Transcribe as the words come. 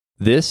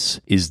This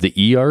is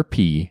the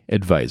ERP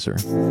Advisor.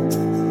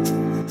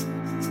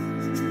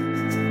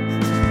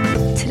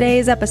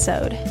 Today's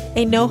episode,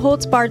 a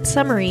no-holds-barred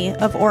summary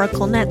of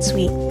Oracle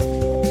NetSuite.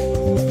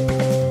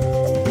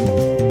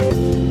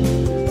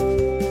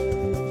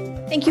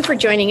 Thank you for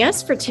joining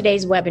us for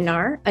today's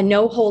webinar, a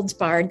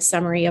no-holds-barred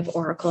summary of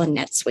Oracle and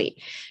NetSuite.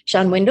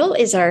 Sean Windle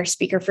is our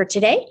speaker for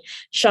today.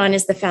 Sean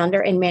is the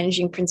founder and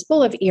managing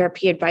principal of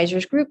ERP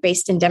Advisors Group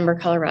based in Denver,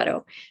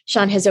 Colorado.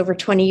 Sean has over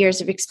 20 years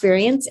of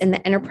experience in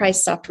the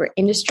enterprise software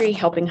industry,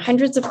 helping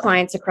hundreds of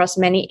clients across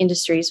many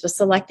industries with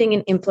selecting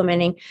and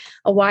implementing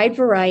a wide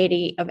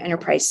variety of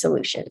enterprise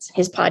solutions.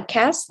 His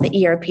podcast,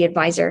 The ERP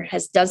Advisor,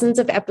 has dozens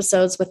of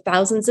episodes with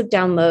thousands of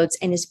downloads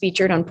and is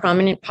featured on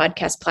prominent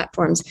podcast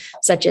platforms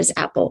such as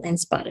Apple and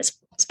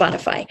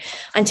Spotify.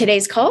 On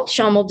today's call,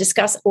 Sean will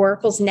discuss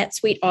Oracle's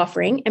NetSuite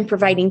offering and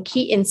providing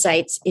key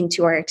insights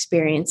into our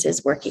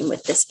experiences working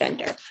with this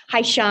vendor.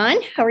 Hi, Sean.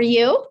 How are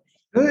you?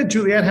 Good,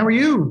 Juliette. How are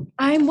you?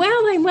 I'm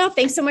well.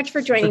 Thanks so much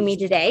for joining me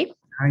today.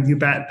 You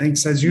bet.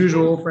 Thanks, as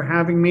usual, for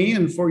having me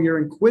and for your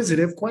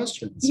inquisitive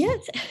questions.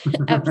 Yes,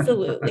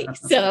 absolutely.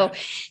 So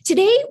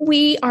today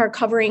we are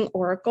covering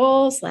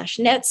Oracle /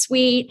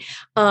 NetSuite.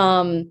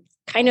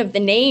 Kind of the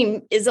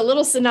name is a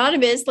little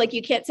synonymous, like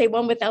you can't say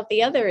one without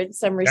the other in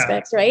some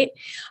respects, right?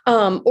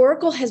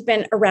 Oracle has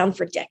been around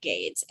for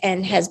decades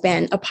and has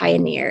been a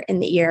pioneer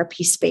in the ERP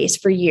space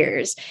for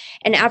years.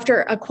 And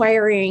after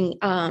acquiring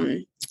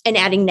and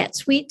adding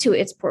NetSuite to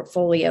its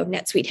portfolio,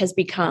 NetSuite has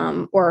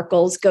become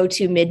Oracle's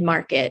go-to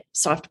mid-market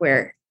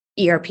software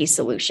ERP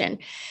solution.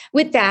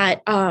 With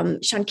that,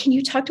 Sean, can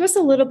you talk to us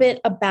a little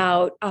bit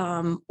about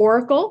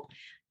Oracle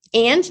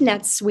and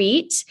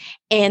NetSuite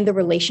and the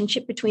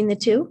relationship between the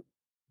two?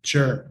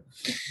 Sure.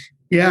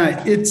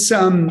 Yeah, it's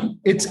I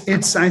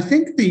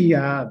think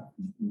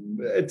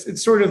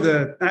it's sort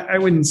of I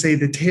wouldn't say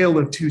the tale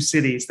of two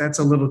cities. That's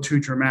a little too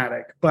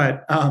dramatic,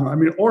 but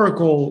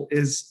Oracle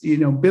is,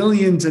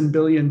 billions and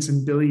billions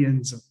and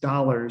billions of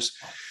dollars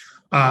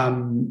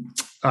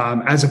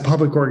as a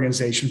public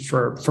organization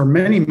for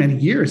many, many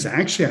years.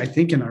 Actually, I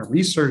think in our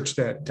research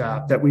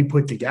that we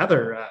put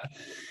together,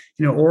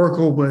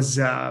 Oracle was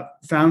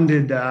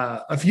founded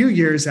a few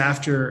years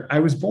after I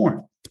was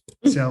born.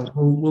 So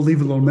we'll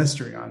leave a little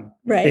mystery on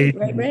right.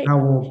 how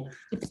old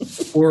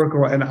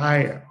Oracle and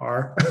I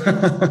are.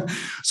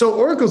 So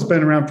Oracle's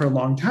been around for a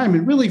long time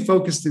and really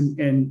focused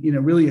and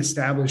really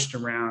established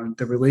around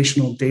the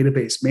relational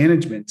database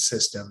management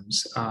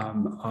systems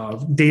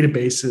of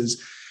databases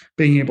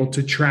being able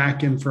to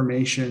track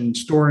information,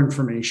 store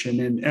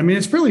information. And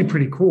it's really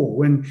pretty cool.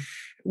 When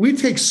we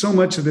take so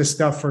much of this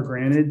stuff for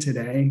granted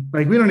today,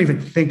 like we don't even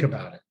think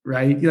about it,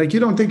 right? Like you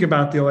don't think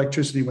about the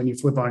electricity when you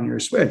flip on your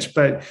switch,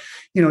 but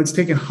it's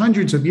taken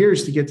hundreds of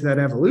years to get to that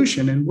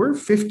evolution. And we're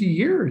 50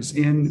 years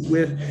in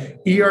with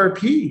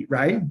ERP,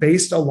 right?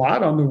 Based a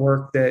lot on the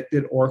work that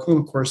Oracle,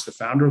 of course, the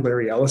founder,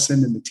 Larry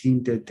Ellison, and the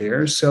team did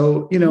there.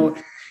 So,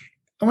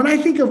 when I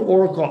think of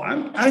Oracle,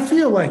 I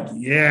feel like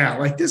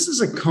this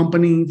is a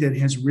company that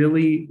has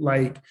really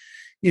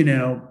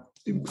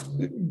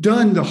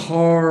done the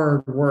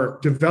hard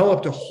work,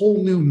 developed a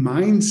whole new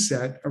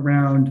mindset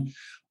around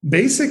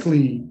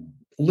basically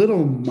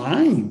little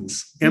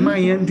minds,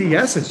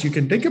 MINDSs. You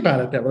can think about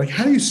it that way. Like,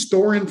 how do you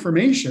store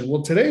information?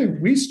 Well, today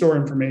we store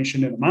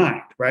information in a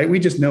mind, right? We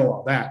just know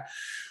all that.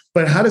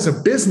 But how does a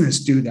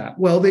business do that?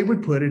 Well, they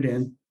would put it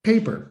in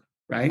paper,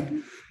 right?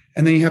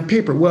 And then you have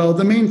paper. Well,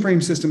 the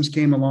mainframe systems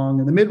came along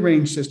and the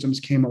mid-range systems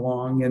came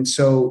along. And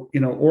so,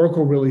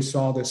 Oracle really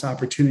saw this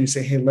opportunity to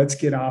say, hey, let's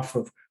get off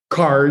of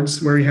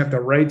cards where you have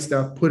to write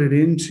stuff, put it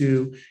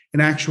into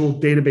an actual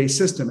database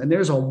system. And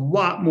there's a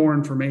lot more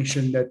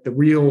information that the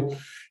real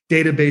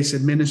database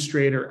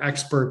administrator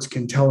experts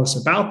can tell us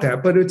about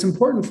that. But it's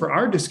important for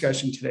our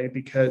discussion today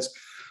because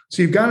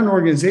so you've got an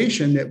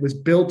organization that was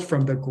built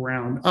from the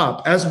ground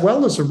up, as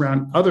well as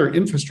around other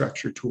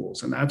infrastructure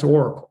tools. And that's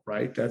Oracle,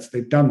 right?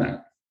 They've done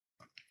that.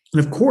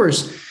 And of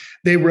course,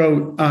 they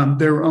wrote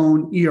their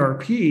own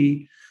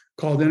ERP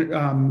called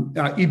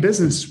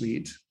e-business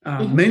suite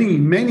many,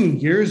 many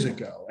years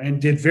ago and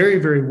did very,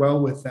 very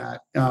well with that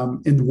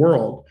in the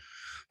world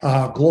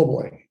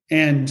globally.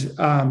 And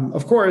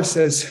of course,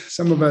 as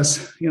some of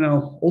us,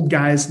 old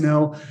guys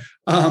know,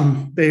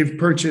 they've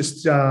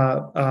purchased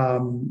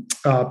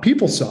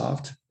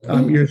PeopleSoft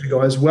years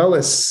ago, as well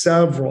as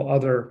several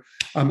other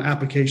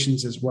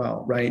applications as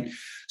well, right?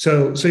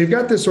 So you've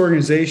got this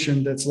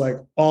organization that's like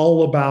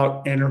all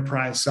about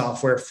enterprise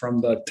software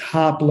from the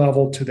top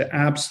level to the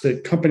apps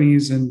that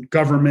companies and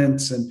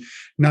governments and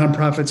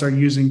nonprofits are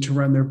using to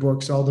run their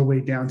books all the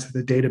way down to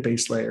the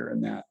database layer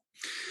in that.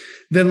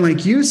 Then,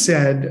 like you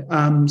said,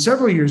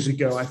 several years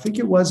ago, I think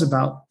it was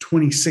about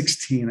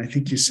 2016, I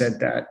think you said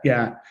that,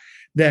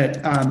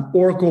 that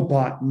Oracle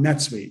bought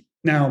NetSuite.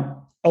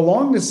 Now,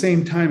 along the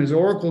same time as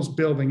Oracle's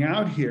building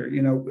out here,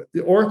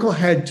 Oracle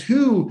had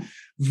two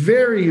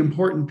very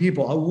important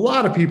people. A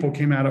lot of people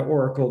came out of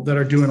Oracle that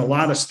are doing a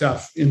lot of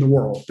stuff in the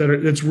world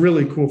that's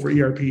really cool for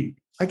ERP.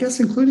 I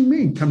guess including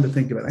me, come to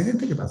think of it. I didn't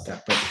think about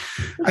that. But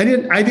I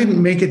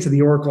didn't make it to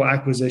the Oracle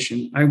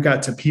acquisition. I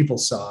got to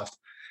PeopleSoft,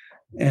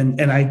 and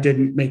I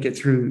didn't make it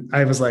through.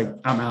 I was like,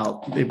 I'm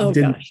out.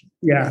 Gosh.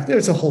 Yeah,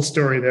 there's a whole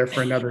story there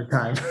for another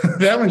time.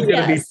 That one's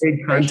going to be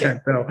paid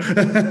content, though.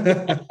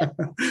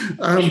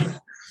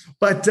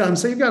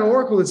 So you've got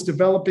Oracle that's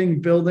developing,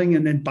 building,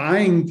 and then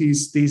buying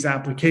these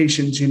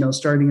applications,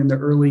 starting in the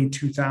early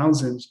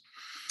 2000s.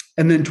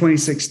 And then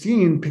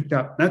 2016 picked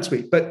up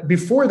NetSuite. But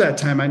before that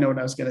time, I know what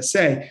I was going to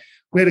say.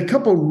 We had a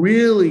couple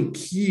really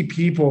key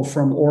people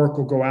from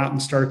Oracle go out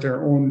and start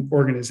their own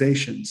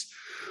organizations.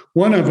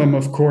 One of them,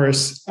 of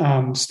course,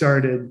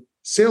 started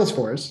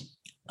Salesforce,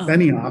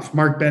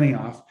 Mark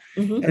Benioff.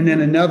 Mm-hmm. And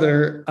then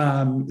another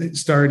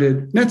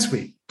started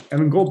NetSuite,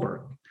 Evan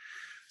Goldberg.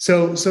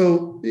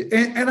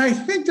 And I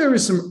think there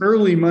was some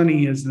early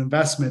money as an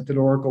investment that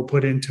Oracle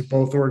put into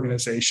both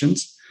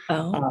organizations.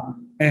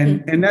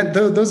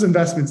 Those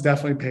investments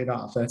definitely paid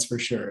off. That's for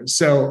sure.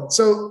 So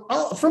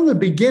from the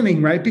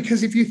beginning, right?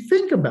 Because if you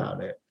think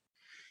about it,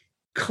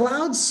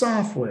 cloud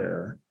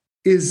software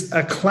is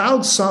a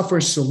cloud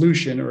software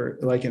solution, or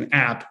like an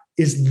app,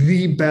 is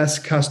the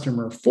best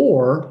customer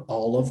for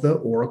all of the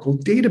Oracle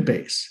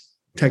database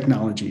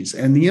technologies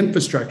and the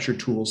infrastructure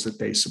tools that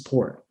they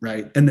support,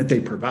 right? And that they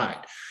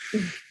provide.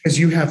 Because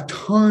you have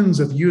tons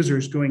of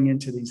users going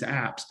into these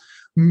apps,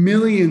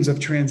 millions of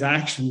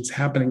transactions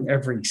happening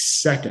every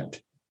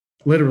second,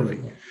 literally,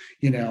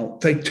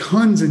 like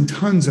tons and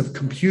tons of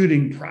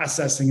computing,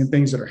 processing, and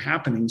things that are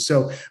happening.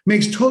 So it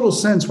makes total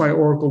sense why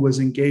Oracle was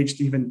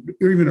engaged even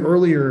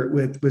earlier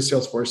with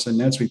Salesforce and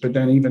NetSuite, but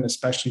then even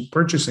especially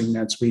purchasing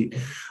NetSuite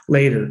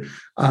later.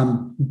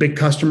 Big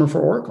customer for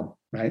Oracle,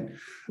 right?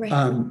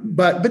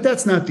 But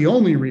that's not the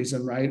only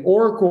reason, right?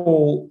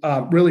 Oracle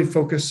really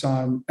focused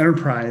on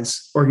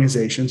enterprise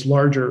organizations,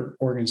 larger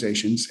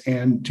organizations,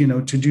 and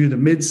to do the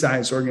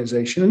mid-size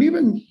organization and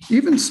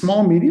even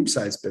small,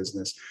 medium-sized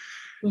business.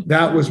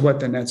 That was what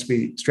the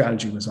NetSuite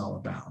strategy was all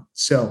about.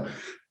 So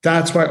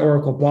that's why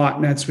Oracle bought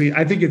NetSuite.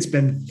 I think it's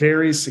been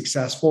very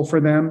successful for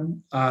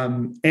them.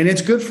 And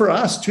it's good for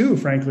us too,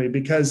 frankly,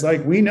 because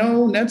we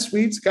know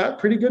NetSuite's got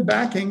pretty good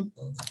backing.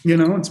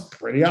 It's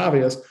pretty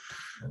obvious.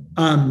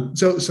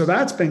 So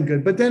that's been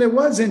good. But then it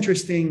was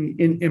interesting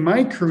in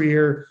my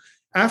career,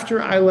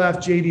 after I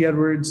left JD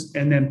Edwards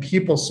and then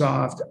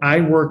PeopleSoft, I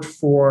worked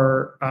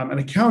for an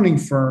accounting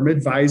firm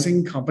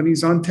advising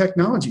companies on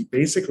technology,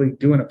 basically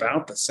doing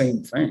about the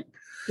same thing.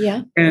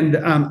 Yeah. And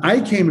I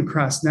came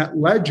across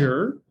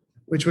NetLedger,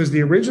 which was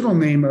the original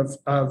name of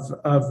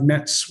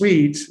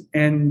NetSuite.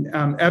 And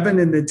Evan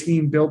and the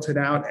team built it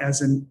out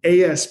as an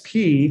ASP,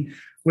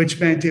 which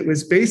meant it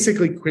was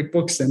basically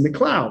QuickBooks in the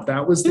cloud.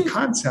 That was the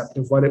concept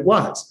of what it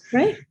was.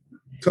 Right.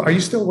 So are you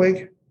still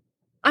awake?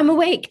 I'm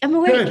awake.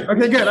 Good.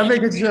 Okay, good. I'm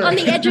making sure. On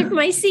the edge of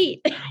my seat.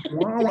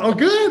 Wow. Oh,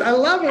 good. I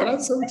love it.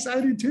 I'm so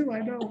excited too. I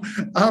know.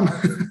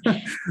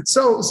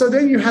 So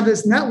then you have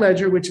this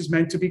NetLedger, which is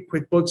meant to be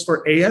QuickBooks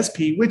for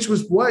ASP, which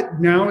was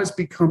what now has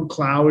become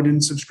cloud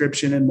and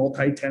subscription and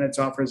multi-tenant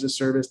software as a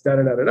service,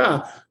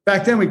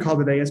 Back then we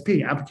called it ASP,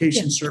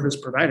 Application Service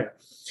Provider.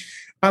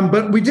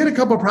 But we did a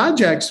couple of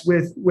projects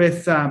with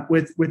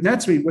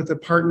NetSuite, with a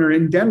partner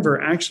in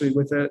Denver, actually,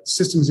 with a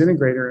systems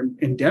integrator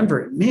in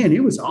Denver. And man,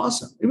 it was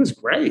awesome. It was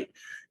great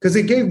because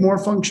it gave more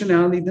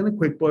functionality than the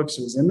QuickBooks.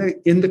 It was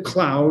in the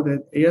cloud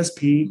at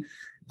ASP,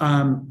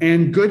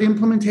 and good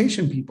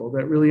implementation people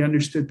that really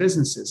understood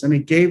businesses. And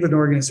it gave an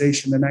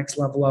organization the next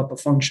level up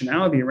of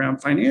functionality around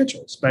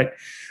financials. But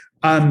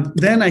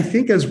then I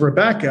think as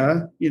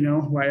Rebecca,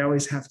 who I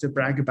always have to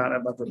brag about, I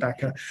love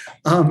Rebecca.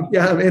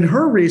 In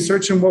her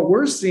research, and what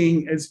we're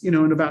seeing is,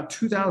 in about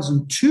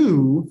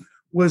 2002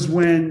 was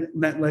when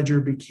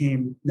NetLedger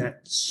became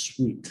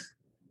NetSuite.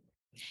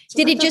 So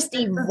did it just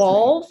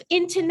evolve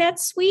into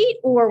NetSuite,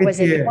 or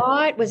was it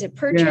bought? Was it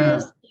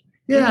purchased?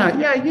 Yeah.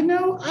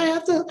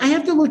 I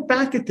have to look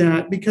back at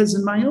that, because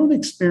in my own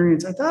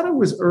experience, I thought it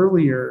was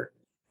earlier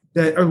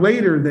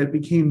later that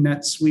became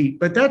NetSuite.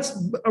 But that's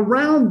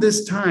around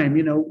this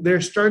time, they're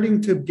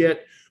starting to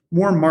get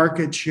more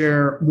market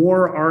share,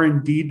 more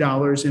R&D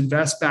dollars,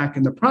 invest back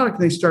in the product,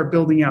 and they start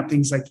building out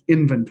things like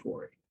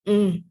inventory.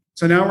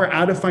 So now we're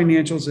out of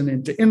financials and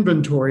into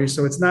inventory.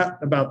 So it's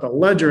not about the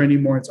ledger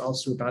anymore. It's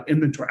also about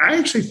inventory. I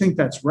actually think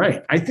that's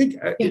right. I think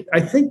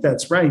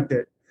that's right,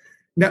 that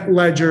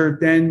NetLedger,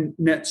 then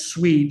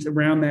NetSuite,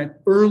 around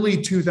that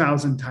early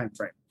 2000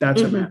 timeframe.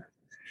 That's what matters.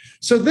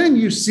 So then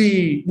we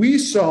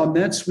saw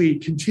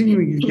NetSuite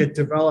continuing to get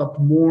developed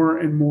more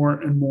and more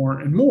and more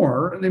and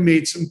more. And they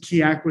made some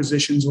key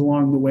acquisitions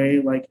along the way.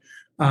 Like,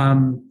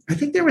 I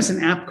think there was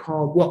an app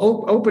called,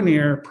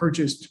 OpenAir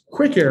purchased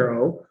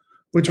QuickArrow,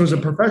 which was a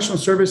professional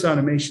service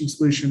automation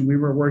solution we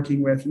were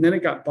working with. And then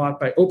it got bought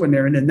by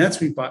OpenAir, and then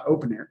NetSuite bought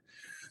OpenAir.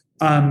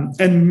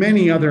 And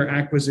many other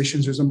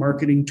acquisitions. There's a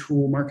marketing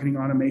tool, marketing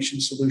automation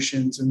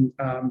solutions. And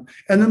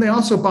then they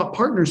also bought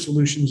partner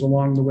solutions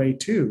along the way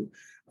too.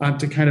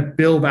 To kind of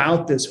build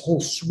out this whole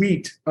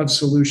suite of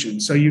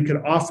solutions. So you could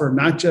offer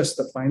not just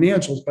the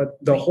financials, but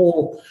the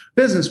whole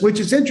business, which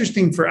is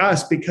interesting for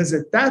us, because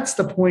that's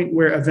the point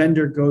where a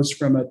vendor goes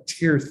from a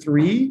tier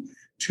 3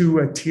 to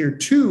a tier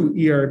 2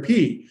 ERP.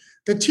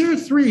 The tier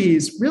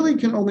 3s really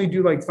can only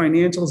do like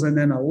financials and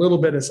then a little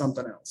bit of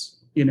something else,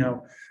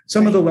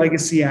 some of the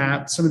legacy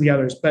apps, some of the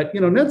others. But,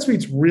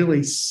 NetSuite's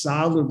really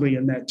solidly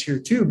in that tier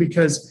 2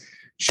 because,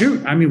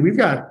 we've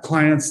got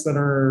clients that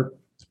are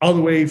all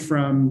the way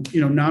from,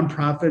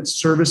 nonprofits,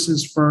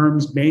 services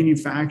firms,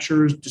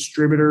 manufacturers,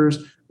 distributors,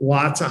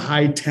 lots of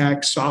high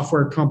tech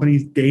software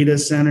companies, data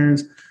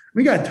centers.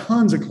 We got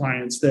tons of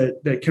clients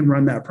that can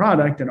run that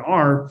product and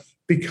are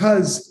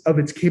because of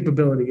its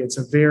capability. It's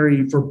a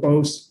very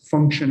verbose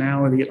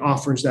functionality. It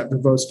offers that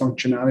verbose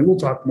functionality. We'll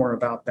talk more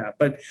about that,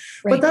 but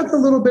that's a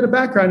little bit of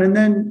background. And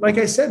then, like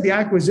I said, the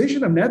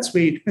acquisition of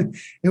NetSuite,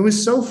 it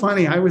was so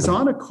funny. I was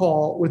on a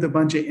call with a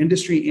bunch of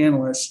industry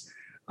analysts,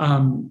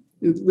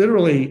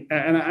 literally,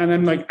 and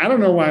I'm like, I don't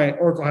know why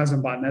Oracle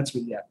hasn't bought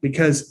NetSuite yet,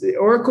 because the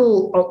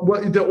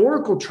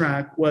Oracle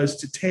track was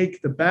to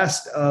take the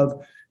best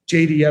of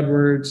JD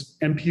Edwards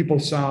and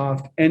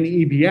PeopleSoft and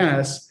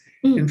EBS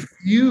and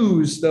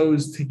fuse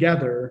those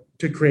together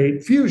to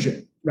create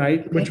Fusion,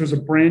 right? Which was a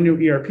brand new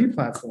ERP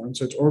platform.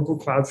 So it's Oracle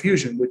Cloud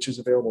Fusion, which is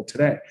available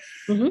today.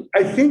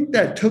 I think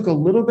that took a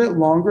little bit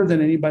longer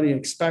than anybody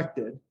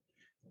expected.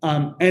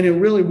 And it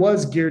really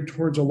was geared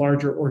towards a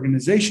larger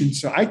organization.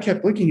 So I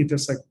kept looking at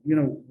this like,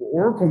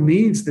 Oracle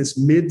needs this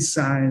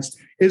mid-sized.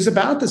 It was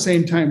about the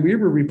same time we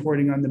were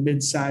reporting on the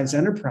mid-sized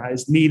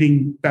enterprise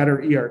needing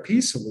better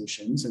ERP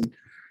solutions.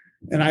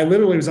 And I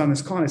literally was on this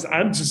call and I said,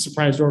 I'm just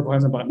surprised Oracle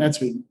hasn't bought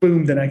NetSuite.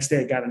 Boom, the next day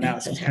it got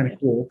announced. It's kind of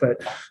cool.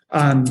 But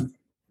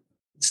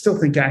still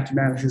think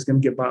Acumatica is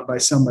going to get bought by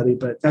somebody,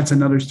 but that's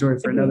another story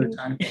for another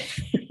time.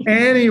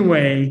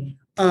 Anyway,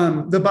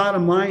 the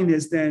bottom line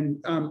is then,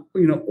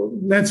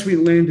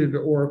 NetSuite landed at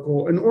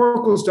Oracle, and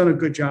Oracle's done a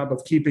good job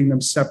of keeping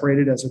them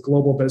separated as a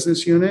global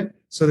business unit.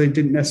 So they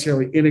didn't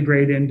necessarily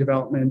integrate in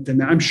development.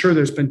 And I'm sure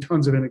there's been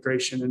tons of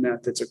integration in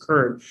that's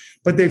occurred,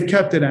 but they've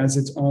kept it as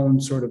its own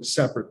sort of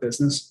separate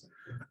business,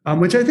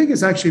 which I think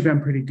has actually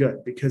been pretty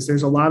good because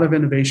there's a lot of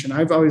innovation.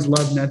 I've always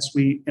loved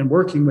NetSuite and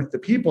working with the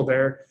people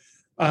there,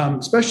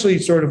 especially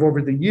sort of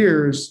over the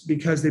years,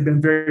 because they've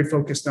been very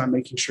focused on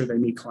making sure they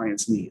meet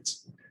clients'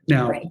 needs.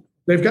 Now,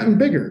 they've gotten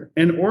bigger,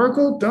 and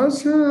Oracle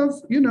does have,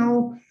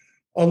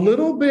 a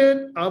little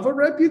bit of a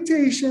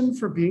reputation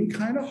for being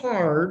kind of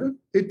hard.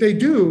 They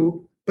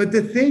do. But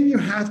the thing you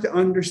have to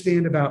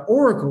understand about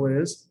Oracle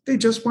is they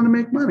just want to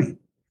make money.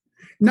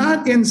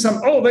 Not in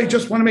some, they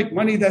just want to make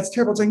money. That's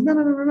terrible. It's like,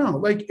 no.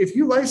 Like if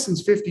you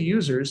license 50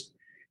 users,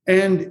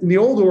 and in the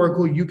old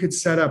Oracle, you could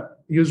set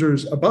up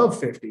users above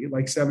 50,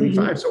 like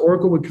 75. So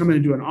Oracle would come in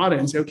and do an audit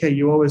and say, okay,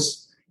 you owe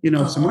us,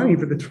 some money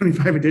for the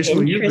 25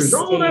 additional users.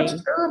 Oh,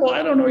 that's terrible.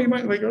 I don't know. You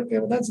might like, okay,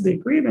 well, that's the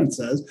agreement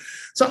says.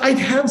 So I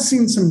have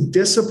seen some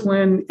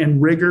discipline and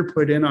rigor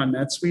put in on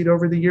NetSuite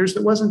over the years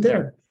that wasn't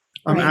there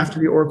after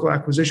the Oracle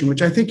acquisition,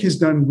 which I think has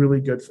done really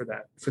good for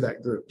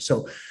that group.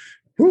 So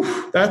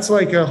that's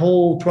like a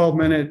whole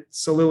 12-minute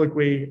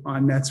soliloquy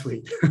on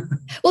NetSuite.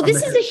 Well,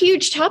 this is a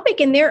huge topic,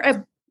 and they're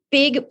a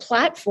big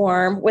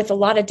platform with a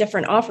lot of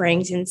different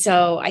offerings. And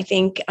so I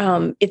think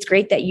it's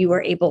great that you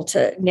were able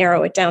to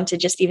narrow it down to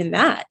just even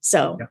that.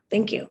 So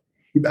thank you.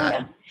 You bet.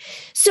 Yeah.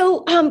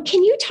 So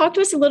can you talk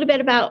to us a little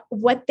bit about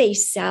what they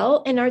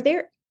sell? And are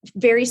there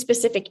very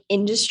specific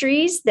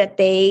industries that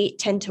they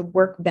tend to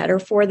work better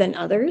for than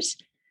others?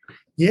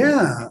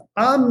 Yeah.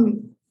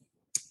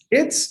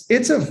 It's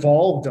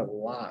evolved a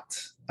lot.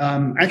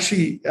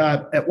 Actually,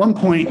 at one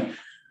point,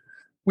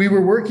 we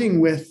were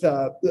working with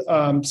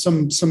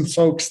some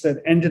folks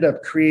that ended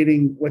up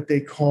creating what they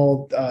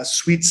called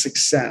Suite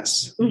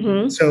Success.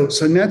 So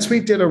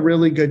NetSuite did a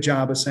really good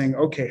job of saying,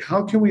 okay,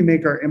 how can we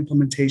make our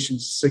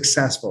implementations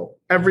successful?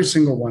 Every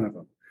single one of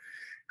them.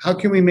 How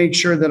can we make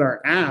sure that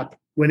our app,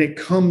 when it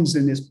comes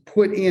and is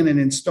put in and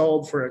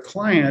installed for a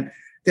client,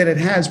 that it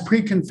has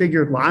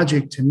pre-configured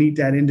logic to meet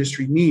that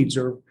industry needs,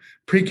 or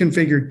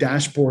pre-configured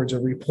dashboards or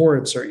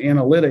reports or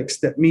analytics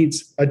that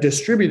meets a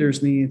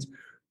distributor's needs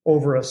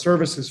over a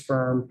services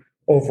firm,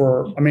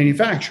 over a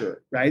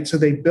manufacturer, right? So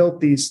they built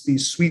these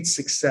Suite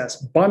Success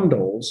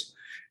bundles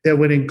that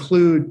would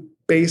include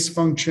base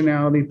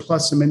functionality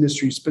plus some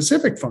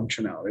industry-specific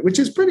functionality, which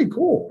is pretty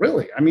cool,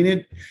 really. I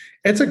mean,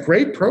 it's a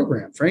great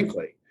program,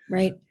 frankly.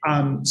 Right.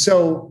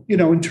 So,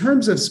 in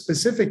terms of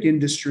specific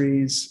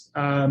industries,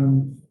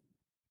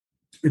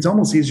 it's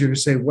almost easier to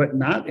say what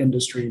not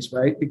industries,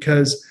 right?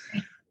 Because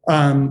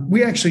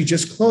we actually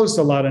just closed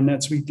a lot of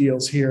NetSuite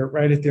deals here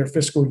right at their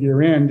fiscal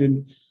year end.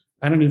 And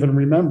I don't even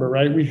remember,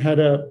 right? We had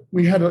a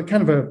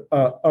kind of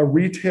a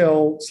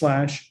retail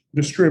 /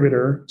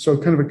 distributor. So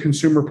kind of a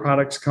consumer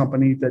products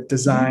company that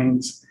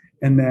designs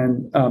and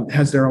then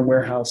has their own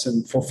warehouse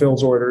and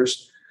fulfills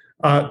orders.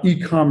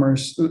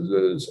 E-commerce,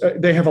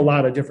 they have a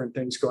lot of different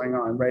things going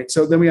on, right?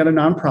 So then we had a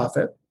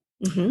nonprofit,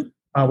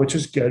 which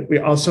is good. We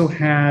also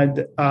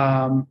had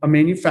a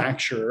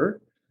manufacturer.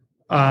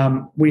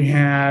 We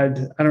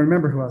had, I don't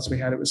remember who else we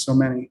had. It was so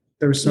many.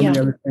 There were so many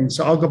other things.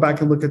 So I'll go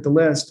back and look at the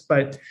list.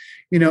 But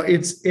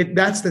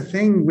that's the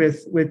thing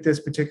with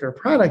this particular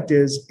product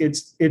is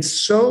it's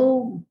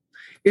so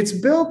It's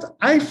built,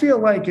 I feel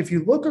like if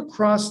you look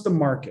across the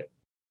market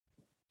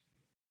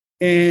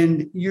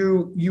and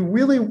you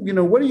really,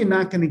 what are you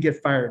not going to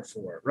get fired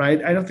for,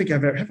 right? I don't think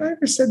have I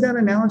ever said that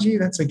analogy?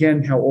 That's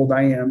again how old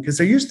I am, because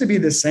there used to be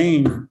the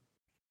saying,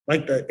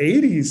 like the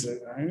 80s.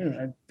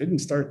 I didn't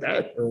start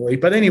that early,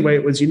 but anyway,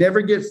 it was you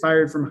never get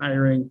fired from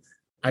hiring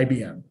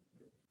IBM.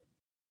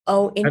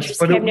 Oh,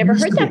 interesting. I've never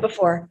heard that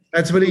before.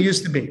 That's what it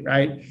used to be,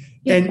 right?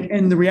 Yeah.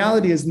 And the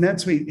reality is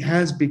NetSuite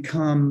has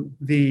become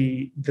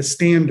the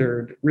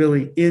standard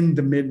really in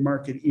the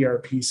mid-market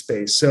ERP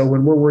space. So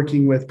when we're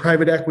working with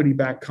private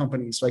equity-backed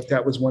companies, like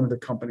that was one of the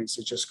companies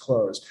that just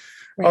closed.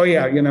 Right. Oh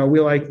yeah, we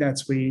like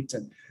NetSuite,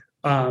 and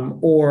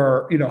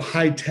or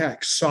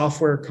high-tech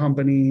software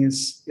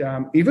companies,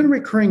 even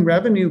recurring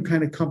revenue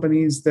kind of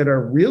companies that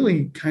are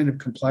really kind of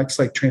complex,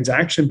 like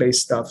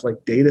transaction-based stuff,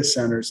 like data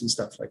centers and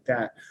stuff like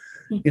that.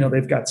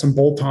 They've got some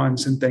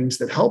bolt-ons and things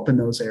that help in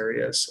those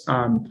areas.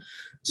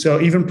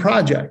 So even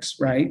projects,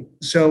 right?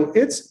 So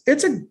it's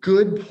a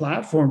good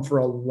platform for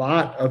a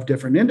lot of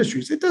different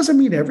industries. It doesn't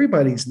meet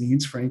everybody's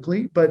needs,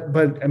 frankly, but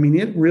I mean,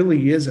 it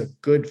really is a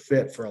good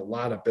fit for a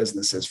lot of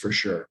businesses for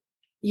sure.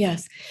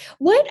 Yes.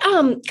 What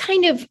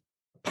kind of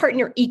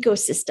partner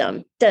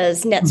ecosystem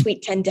does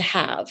NetSuite tend to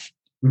have?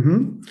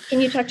 Mm-hmm.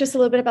 Can you talk to us a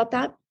little bit about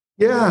that?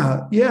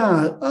 Yeah.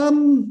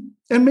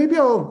 And maybe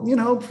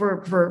I'll,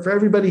 for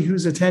everybody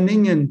who's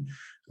attending,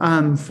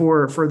 and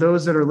for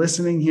those that are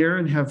listening here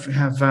and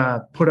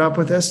have put up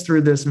with us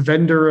through this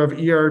vendor of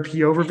ERP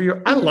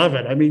overview, I love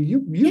it. I mean,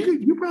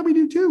 you probably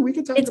do too. We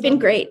could talk. It's been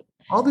great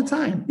all the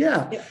time.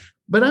 Yeah.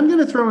 But I'm going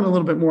to throw in a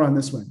little bit more on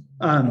this one.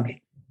 Okay.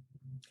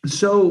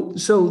 So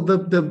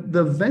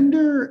the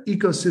vendor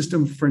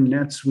ecosystem for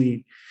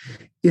NetSuite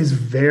is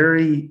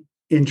very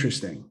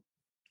interesting.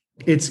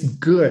 It's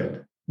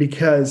good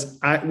because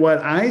what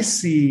I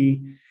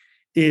see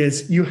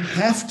is you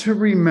have to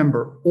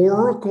remember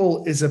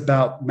Oracle is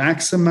about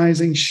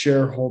maximizing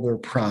shareholder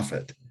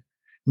profit,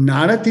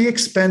 not at the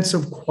expense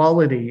of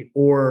quality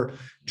or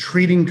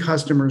treating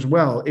customers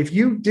well. If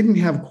you didn't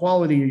have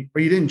quality or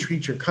you didn't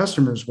treat your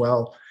customers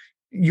well,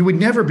 you would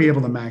never be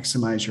able to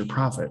maximize your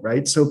profit,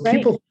 right? So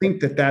people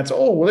think that that's,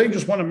 they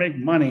just want to make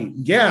money.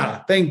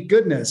 Yeah, thank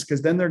goodness,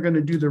 because then they're going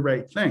to do the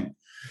right thing.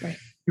 Right.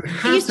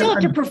 You still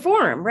have to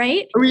perform,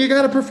 right? Or you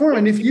got to perform.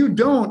 And if you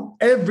don't,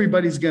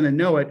 everybody's going to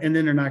know it, and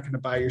then they're not going to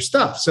buy your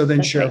stuff. So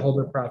then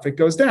shareholder profit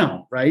goes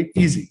down, right?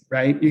 Easy,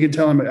 right? You can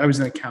tell them I was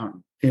an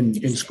accountant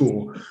in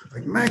school,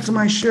 like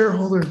maximize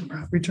shareholder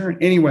return.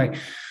 Anyway,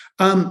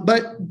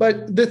 but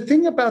the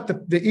thing about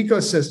the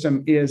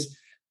ecosystem is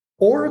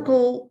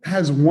Oracle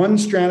has one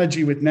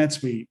strategy with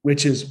NetSuite,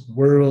 which is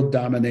world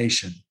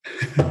domination.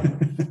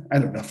 I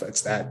don't know if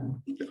that's that.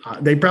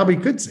 They probably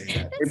could say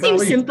that. That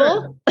seems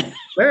simple.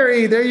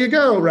 Larry, there you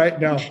go. Right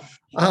now,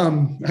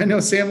 I know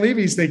Sam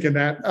Levy's thinking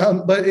that,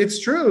 but it's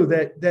true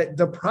that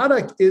the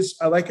product is,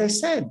 like I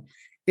said,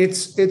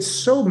 it's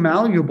so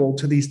malleable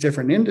to these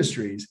different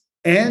industries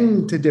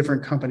and to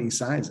different company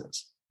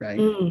sizes, right?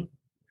 Mm.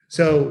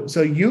 So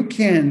you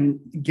can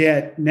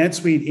get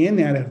NetSuite in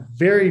at a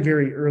very,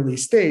 very early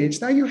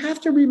stage. Now you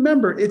have to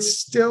remember it's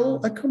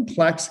still a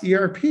complex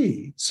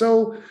ERP.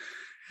 So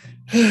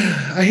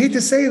I hate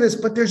to say this,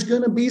 but there's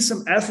going to be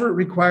some effort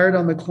required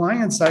on the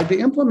client side to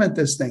implement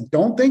this thing.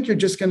 Don't think you're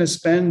just going to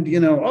spend,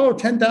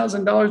 $10,000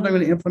 and I'm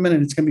going to implement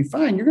it. It's going to be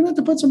fine. You're going to have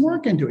to put some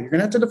work into it. You're going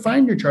to have to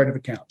define your chart of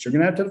accounts. You're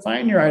going to have to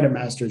define your item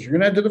masters. You're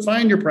going to have to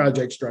define your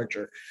project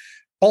structure.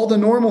 All the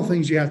normal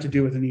things you have to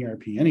do with an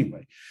ERP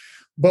anyway.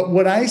 But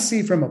what I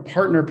see from a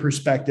partner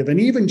perspective, and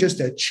even just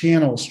a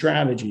channel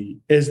strategy,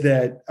 is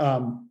that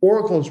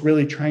Oracle is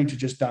really trying to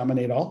just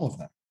dominate all of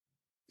them.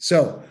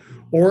 So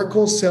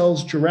Oracle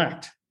sells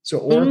direct. So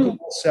Oracle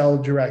will sell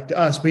direct to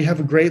us. We have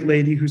a great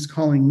lady who's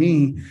calling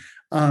me,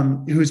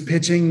 who's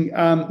pitching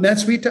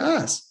NetSuite to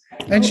us.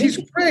 And she's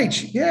great.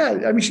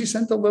 She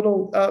sent a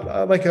little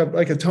like a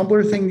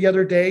Tumblr thing the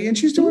other day, and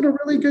she's doing a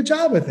really good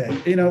job with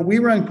it. We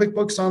run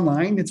QuickBooks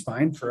Online. It's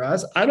fine for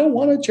us. I don't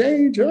want to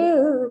change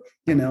her,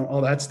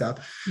 all that stuff.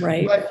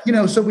 Right. But,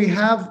 so we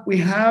have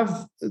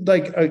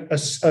like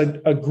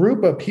a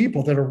group of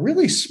people that are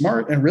really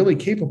smart and really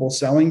capable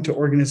selling to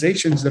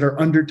organizations that are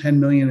under 10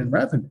 million in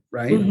revenue.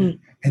 Right. Mm-hmm.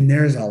 And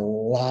there's a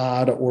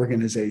lot of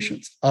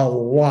organizations, a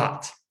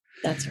lot.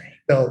 That's right.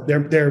 So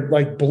they're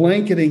like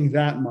blanketing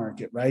that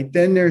market, right?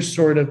 Then there's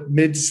sort of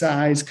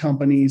mid-size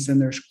companies, and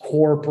there's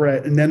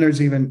corporate, and then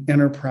there's even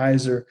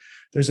enterprise, or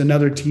there's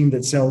another team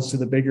that sells to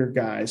the bigger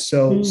guys.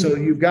 So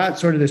you've got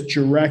sort of this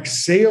direct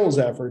sales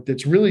effort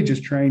that's really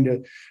just trying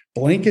to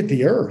blanket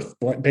the earth,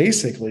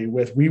 basically,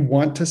 with we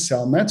want to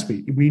sell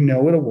NetSuite. We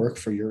know it'll work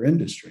for your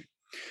industry.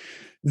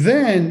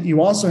 Then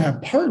you also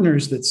have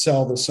partners that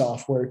sell the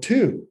software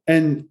too.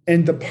 And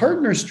the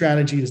partner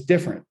strategy is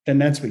different than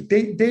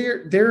NetSuite.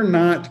 They're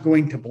not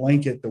going to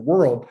blanket the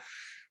world,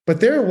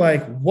 but they're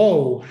like,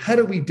 whoa, how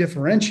do we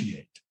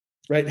differentiate,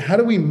 right? How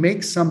do we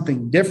make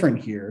something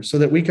different here so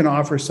that we can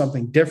offer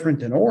something different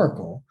than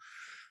Oracle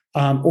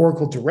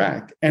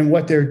Direct? And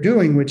what they're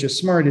doing, which is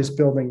smart, is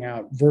building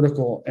out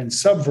vertical and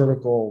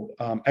sub-vertical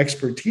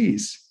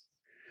expertise.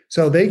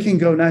 So they can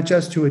go not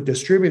just to a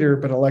distributor,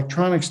 but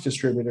electronics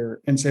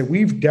distributor and say,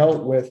 we've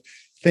dealt with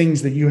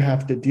things that you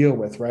have to deal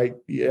with, right?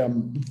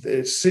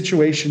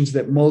 Situations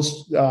that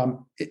most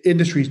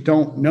industries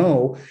don't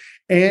know.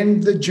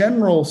 And the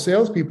general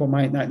salespeople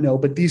might not know,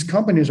 but these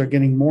companies are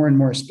getting more and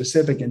more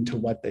specific into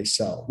what they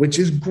sell, which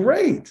is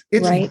great.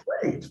 It's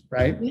great,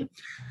 right? Yeah.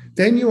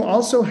 Then you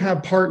also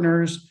have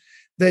partners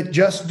that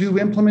just do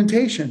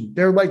implementation.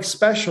 They're like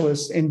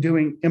specialists in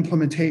doing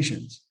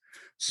implementations.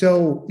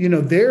 So,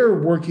 they're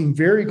working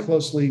very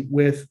closely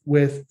with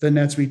the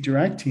NetSuite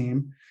Direct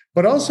team,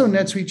 but also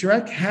NetSuite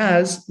Direct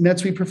has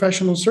NetSuite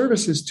Professional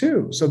Services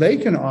too. So they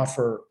can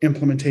offer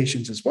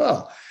implementations as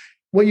well.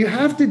 What you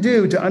have to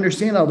do to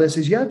understand all this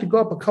is you have to go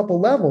up a couple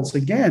levels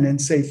again and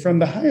say from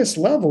the highest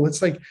level,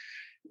 it's like,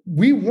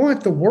 we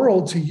want the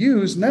world to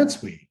use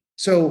NetSuite.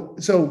 So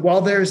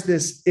while there's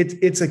this,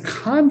 it's a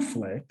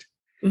conflict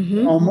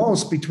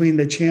almost between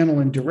the channel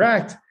and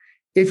direct.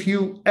 If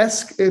you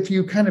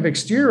kind of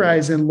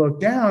exteriorize and look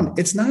down,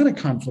 it's not a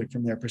conflict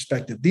from their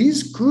perspective.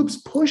 These groups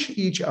push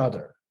each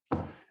other.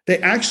 They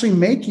actually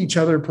make each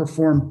other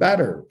perform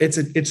better.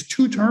 It's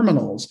two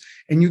terminals,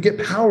 and you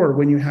get power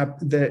when you have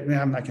the.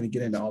 I'm not going to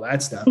get into all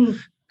that stuff,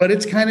 but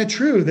it's kind of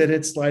true that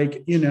it's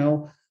like, you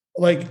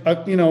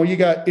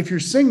got, if you're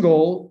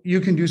single, you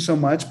can do so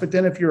much, but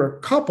then if you're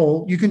a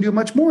couple, you can do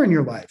much more in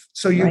your life.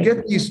 So you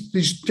get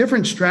these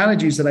different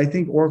strategies that I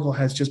think Oracle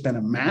has just been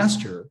a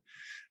master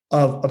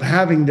of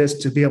having this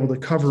to be able to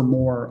cover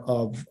more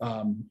of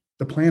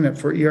the planet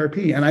for ERP.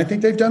 And I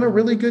think they've done a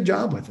really good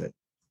job with it.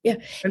 Yeah.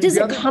 Does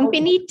a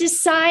company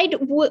decide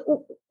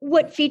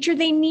what feature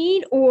they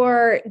need,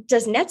 or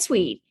does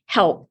NetSuite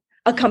help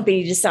a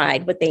company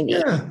decide what they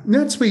need? Yeah,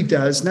 NetSuite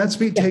does.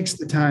 NetSuite takes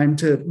the time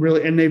to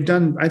really, and they've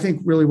done, I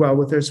think, really well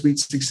with their Suite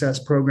Success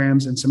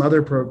programs and some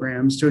other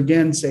programs to,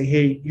 again, say,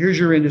 hey, here's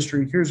your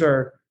industry. Here's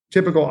our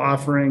typical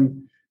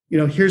offering.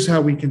 Here's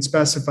how we can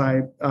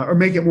specify or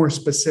make it more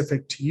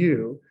specific to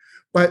you.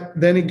 But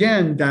then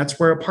again, that's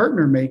where a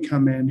partner may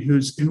come in who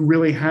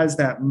really has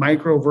that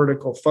micro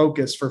vertical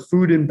focus for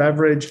food and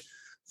beverage,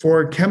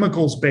 for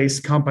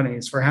chemicals-based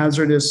companies, for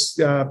hazardous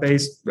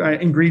based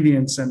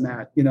ingredients and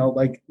that,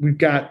 like we've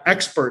got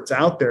experts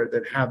out there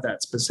that have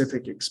that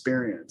specific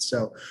experience.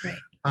 So,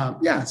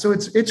 so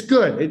it's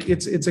good.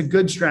 It's a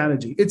good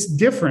strategy. It's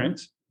different.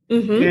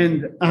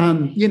 And,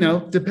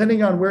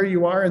 depending on where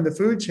you are in the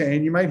food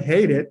chain, you might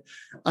hate it.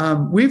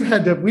 We've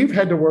had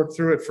to work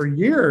through it for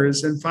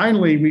years. And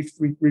finally,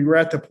 we were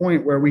at the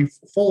point where we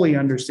fully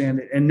understand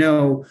it and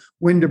know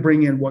when to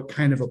bring in what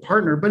kind of a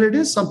partner. But it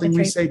is something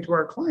we say to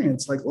our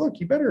clients, like, look,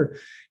 you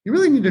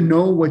really need to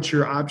know what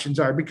your options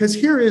are, because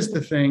here is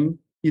the thing,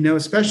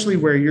 especially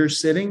where you're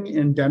sitting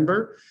in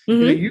Denver,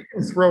 you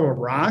can throw a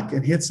rock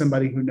and hit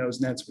somebody who knows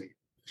NetSuite.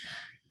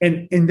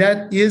 And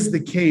that is the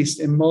case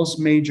in most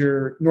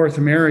major North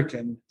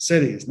American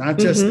cities, not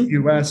just the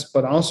US,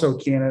 but also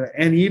Canada.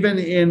 And even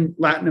in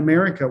Latin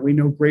America, we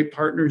know great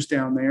partners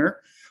down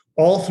there.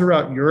 All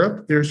throughout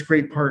Europe, there's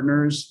great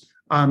partners.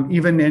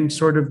 Even in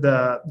sort of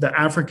the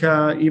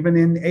Africa, even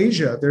in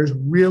Asia, there's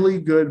really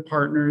good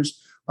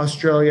partners,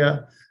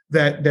 Australia,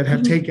 that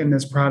have taken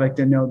this product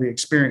and know the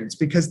experience.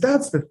 Because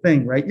that's the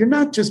thing, right? You're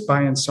not just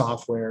buying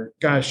software.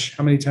 Gosh,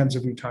 how many times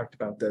have we talked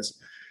about this?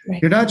 Right.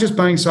 You're not just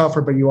buying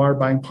software, but you are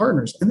buying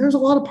partners. And there's a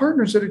lot of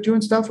partners that are doing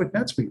stuff with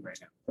NetSuite right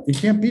now. You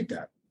can't beat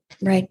that.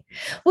 Right.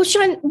 Well,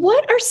 Sean,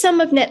 what are some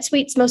of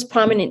NetSuite's most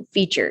prominent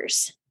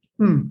features?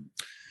 I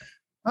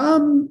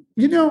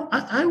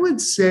would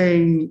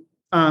say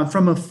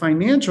from a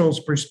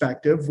financials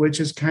perspective, which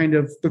is kind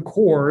of the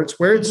core, it's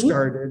where it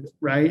started,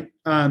 right?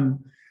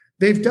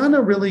 They've done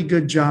a really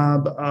good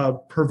job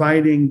of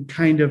providing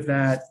kind of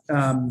that,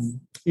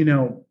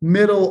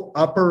 middle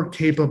upper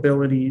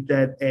capability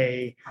that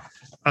a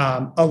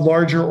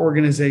larger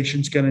organization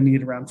is going to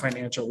need around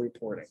financial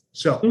reporting.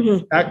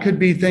 So that could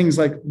be things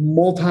like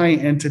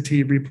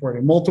multi-entity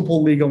reporting,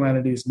 multiple legal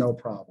entities, no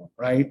problem,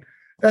 right?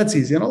 That's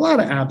easy. And a lot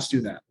of apps do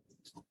that.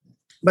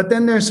 But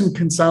then there's some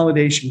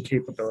consolidation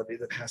capability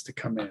that has to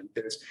come in.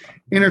 There's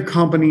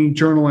intercompany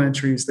journal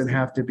entries that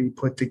have to be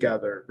put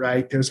together,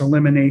 right? There's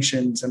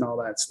eliminations and all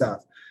that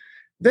stuff.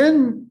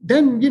 Then,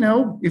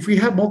 if we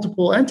have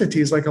multiple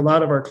entities like a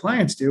lot of our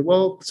clients do,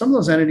 well, some of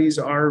those entities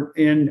are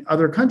in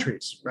other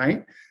countries,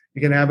 right?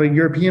 You can have a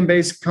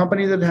European-based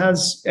company that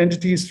has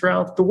entities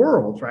throughout the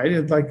world,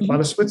 right? Like a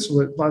lot of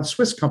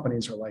Swiss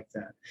companies are like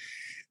that.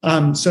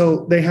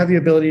 So they have the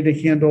ability to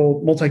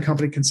handle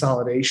multi-company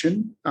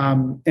consolidation,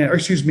 currency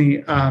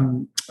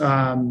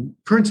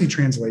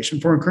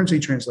translation, foreign currency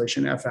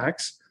translation,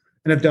 FX,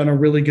 and have done a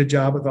really good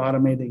job of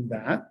automating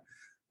that.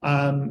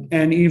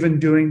 And even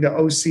doing the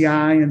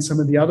OCI and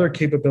some of the other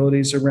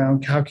capabilities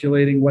around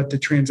calculating what the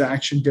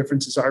transaction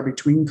differences are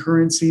between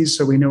currencies,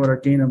 so we know what our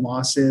gain and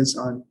loss is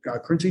on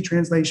currency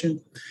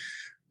translation.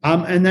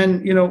 And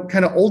then,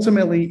 kind of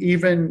ultimately,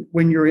 even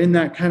when you're in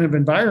that kind of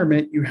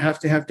environment, you have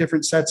to have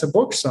different sets of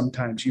books.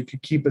 Sometimes you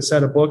could keep a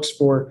set of books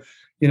for,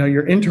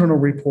 your internal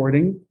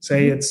reporting,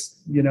 say it's,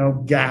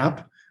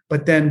 GAAP,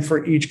 But then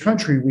for each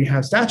country, we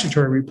have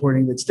statutory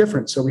reporting that's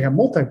different. So we have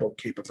multi-book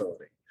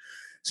capability.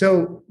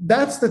 So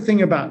that's the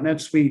thing about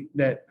NetSuite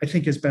that I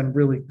think has been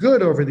really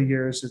good over the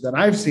years is that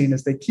I've seen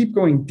is they keep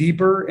going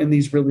deeper in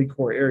these really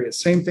core areas.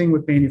 Same thing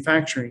with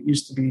manufacturing. It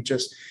used to be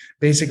just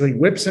basically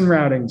whips and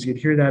routings. You'd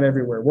hear that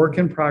everywhere. Work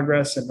in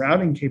progress and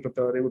routing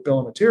capability with bill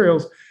of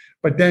materials.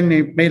 But then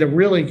they made a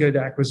really good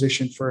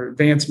acquisition for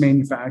advanced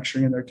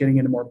manufacturing, and they're getting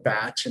into more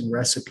batch and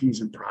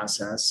recipes and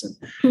process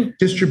and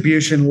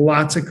distribution,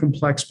 lots of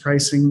complex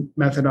pricing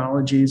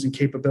methodologies and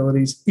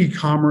capabilities,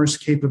 e-commerce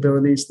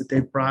capabilities that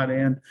they've brought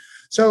in.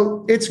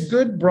 So it's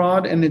good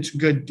broad and it's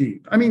good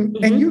deep. I mean,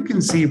 and you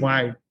can see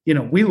why,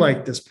 we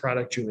like this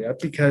product, Juliet,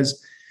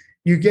 because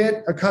you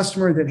get a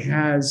customer that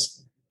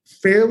has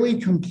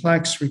fairly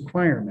complex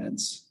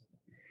requirements.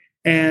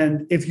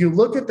 And if you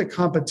look at the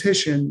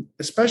competition,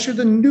 especially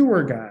the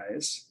newer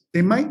guys,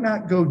 they might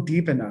not go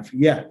deep enough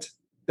yet.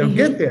 They'll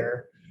get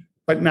there,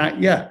 but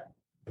not yet.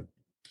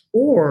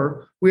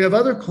 Or we have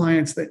other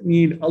clients that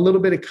need a little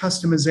bit of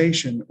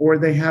customization, or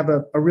they have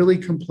a really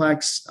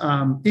complex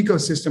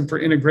ecosystem for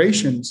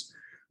integrations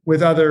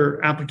with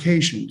other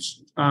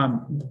applications.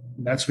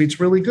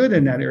 NetSuite's really good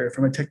in that area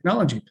from a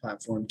technology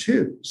platform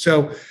too.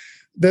 So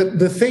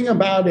the thing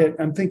about it,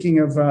 I'm thinking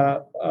of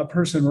a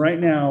person right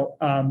now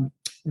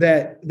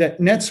that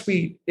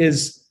NetSuite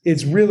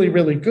is really,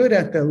 really good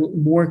at the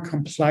more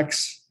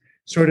complex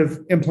sort of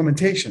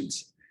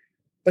implementations.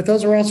 But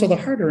those are also the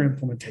harder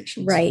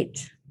implementations.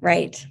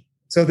 Right.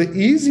 So the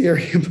easier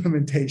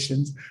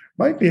implementations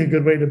might be a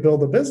good way to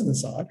build a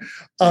business on.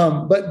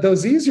 But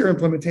those easier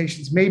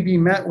implementations may be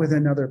met with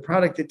another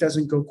product that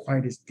doesn't go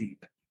quite as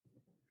deep.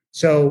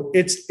 So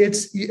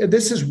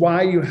this is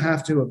why you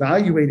have to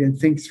evaluate and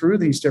think through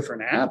these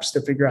different apps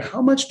to figure out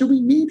how much do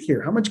we need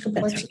here? How much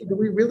complexity do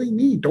we really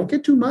need? Don't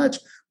get too much,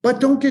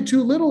 but don't get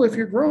too little if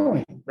you're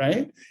growing,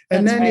 right?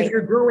 And then if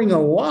you're growing a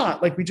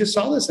lot, like we just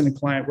saw this in a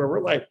client where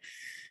we're like,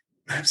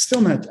 I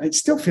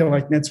still feel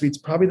like NetSuite's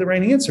probably the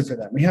right answer for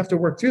that. We have to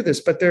work through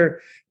this, but they're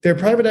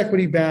private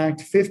equity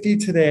backed, 50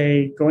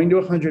 today, going to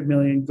 100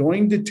 million,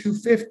 going to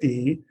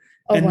 250.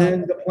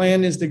 Then the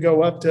plan is to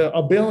go up to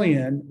 $1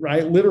 billion,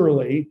 right?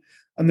 Literally.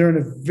 And they're in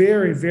a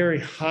very, very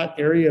hot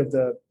area of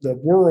the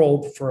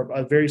world for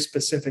a very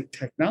specific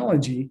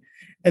technology.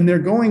 And they're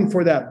going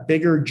for that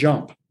bigger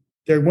jump.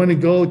 They're going to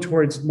go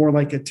towards more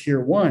like a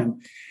tier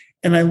one.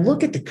 And I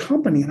look at the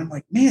company and I'm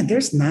like, man,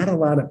 there's not a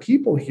lot of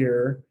people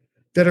here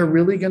that are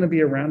really going to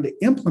be around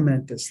to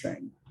implement this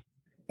thing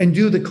and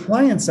do the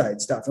client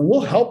side stuff. And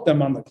we'll help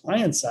them on the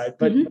client side,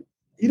 but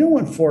you don't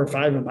want 4 or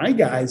 5 of my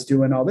guys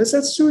doing all this.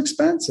 That's too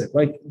expensive.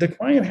 Like the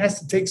client has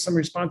to take some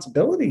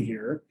responsibility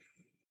here.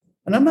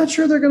 And I'm not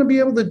sure they're going to be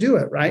able to do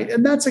it, right?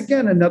 And that's,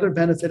 again, another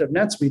benefit of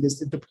NetSuite is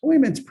the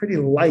deployment's pretty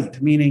light,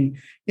 meaning,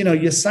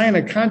 you sign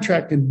a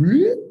contract and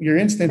your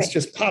instance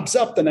just pops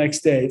up the next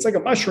day. It's like a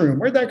mushroom.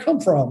 Where'd that come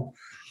from?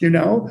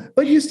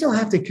 But you still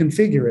have to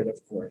configure it, of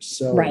course.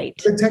 So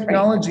the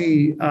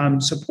technology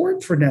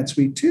support for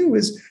NetSuite too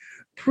is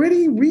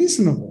pretty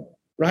reasonable,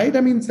 right?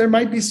 I mean, there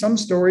might be some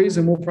stories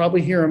and we'll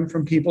probably hear them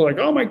from people like,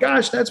 oh my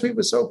gosh, NetSuite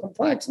was so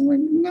complex. I'm like,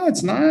 no,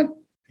 it's not.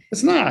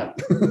 It's not.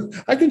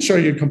 I can show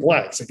you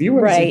complex if you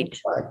want to see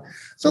complex.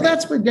 So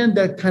that's, again,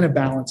 that kind of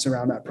balance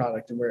around that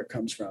product and where it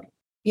comes from.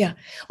 Yeah.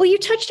 Well, you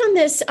touched on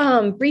this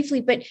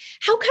briefly, but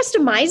how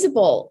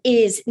customizable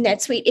is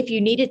NetSuite if you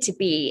need it to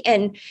be?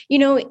 And,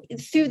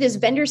 through this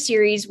vendor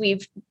series,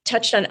 we've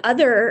touched on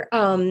other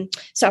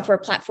software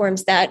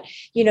platforms that,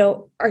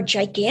 are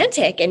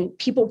gigantic and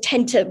people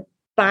tend to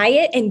buy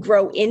it and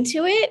grow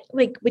into it.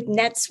 Like with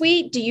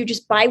NetSuite, do you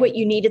just buy what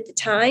you need at the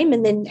time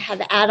and then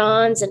have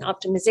add-ons and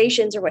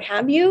optimizations or what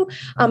have you?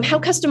 How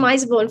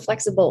customizable and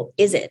flexible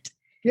is it?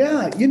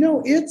 Yeah,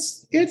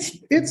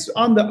 it's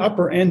on the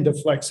upper end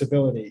of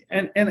flexibility,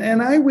 and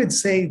I would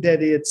say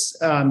that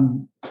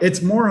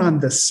it's more on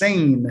the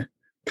sane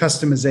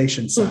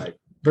customization side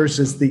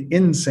versus the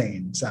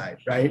insane side,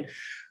 right?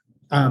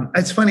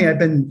 It's funny. I've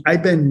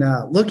been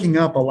looking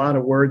up a lot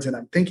of words, and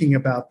I'm thinking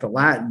about the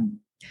Latin.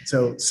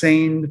 So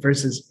sane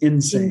versus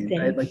insane,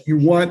 right? Like you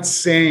want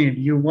sane,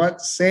 you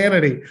want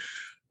sanity.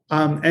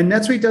 And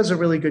NetSuite does a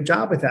really good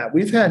job with that.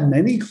 We've had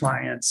many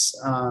clients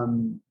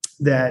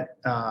that,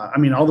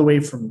 all the way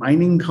from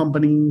mining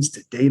companies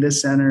to data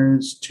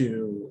centers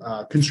to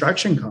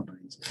construction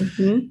companies,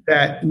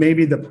 that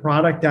maybe the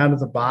product out of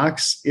the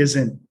box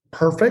isn't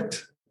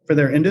perfect for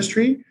their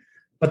industry,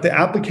 but the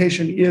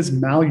application is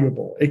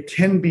malleable. It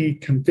can be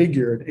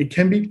configured. It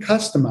can be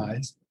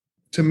customized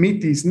to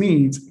meet these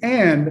needs.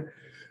 And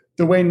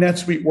the way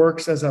NetSuite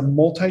works as a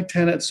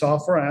multi-tenant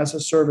software as a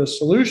service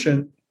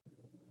solution,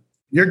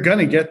 you're going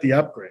to get the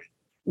upgrade.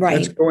 Right.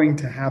 That's going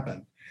to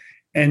happen.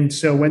 And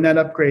so when that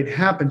upgrade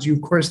happens, you,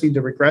 of course, need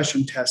the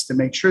regression test to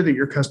make sure that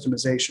your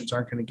customizations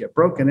aren't going to get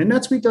broken. And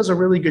NetSuite does a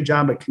really good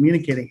job at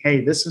communicating,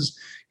 hey, this is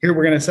here.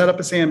 We're going to set up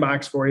a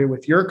sandbox for you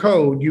with your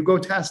code. You go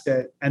test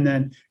it and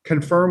then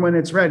confirm when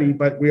it's ready.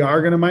 But we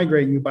are going to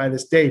migrate you by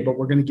this date, but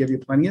we're going to give you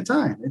plenty of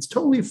time. It's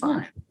totally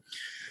fine.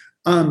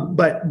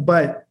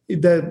 But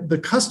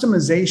the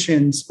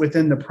customizations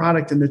within the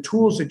product and the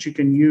tools that you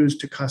can use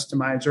to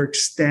customize or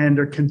extend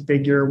or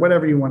configure,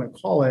 whatever you want to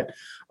call it,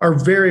 are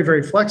very,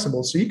 very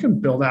flexible. So you can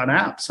build out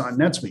apps on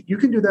NetSuite. You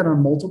can do that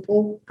on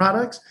multiple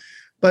products,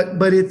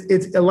 but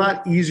it's a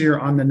lot easier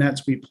on the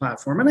NetSuite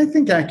platform. And I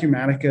think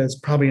Acumatica is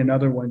probably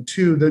another one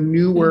too. The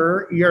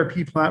newer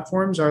ERP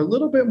platforms are a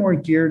little bit more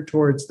geared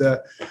towards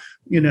the,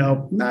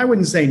 I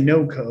wouldn't say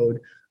no code,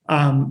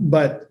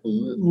 but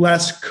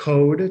less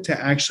code to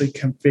actually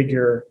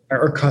configure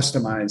or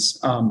customize,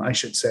 I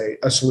should say,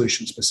 a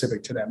solution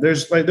specific to them.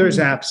 There's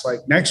apps like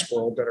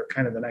NextWorld that are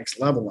kind of the next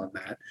level on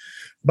that.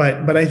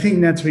 But I think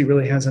NetSuite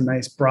really has a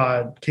nice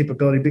broad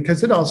capability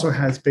because it also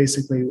has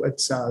basically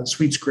what's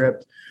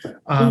SuiteScript.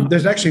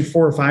 There's actually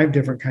 4 or 5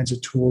 different kinds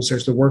of tools.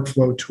 There's the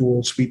workflow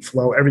tool,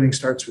 SuiteFlow. Everything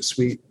starts with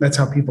Suite. That's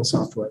how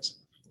PeopleSoft was.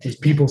 There's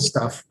people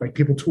stuff like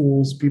people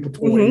tools, people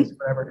toys,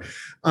 whatever.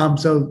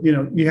 So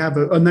you have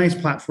a nice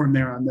platform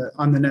there on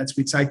the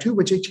NetSuite side too,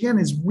 which again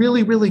is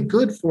really, really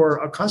good for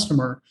a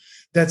customer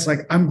that's like,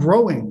 I'm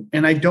growing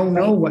and I don't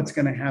know what's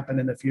going to happen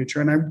in the future.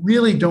 And I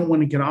really don't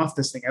want to get off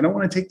this thing. I don't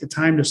want to take the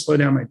time to slow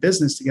down my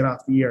business to get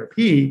off the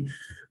ERP.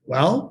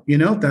 Well,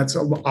 that's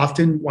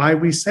often why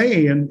we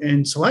say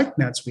and select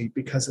NetSuite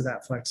because of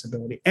that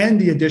flexibility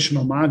and the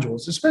additional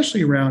modules,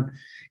 especially around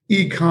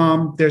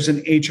e-com. There's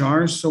an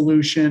HR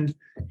solution.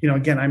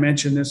 Again, I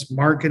mentioned this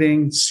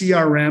marketing,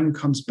 CRM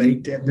comes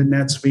baked into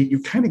NetSuite.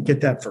 You kind of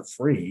get that for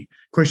free.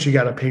 Of course, you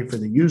got to pay for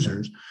the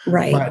users.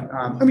 Right.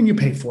 But you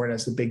pay for it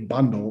as the big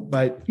bundle.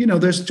 But,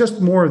 there's just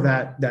more of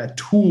that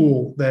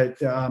tool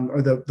that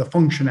or the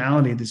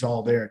functionality that's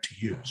all there to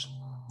use.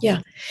 Yeah.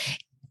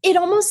 It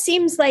almost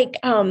seems like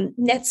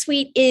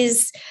NetSuite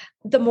is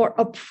the more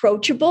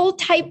approachable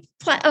type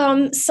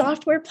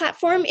software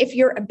platform if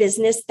you're a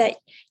business that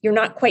you're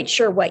not quite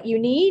sure what you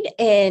need,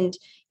 and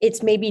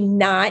it's maybe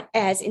not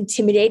as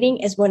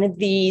intimidating as one of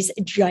these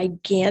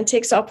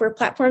gigantic software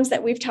platforms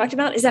that we've talked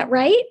about. Is that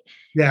right?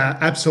 Yeah,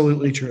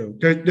 absolutely true.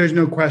 There's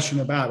no question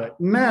about it.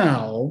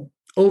 Now,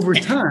 over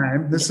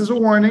time, this is a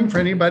warning for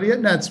anybody at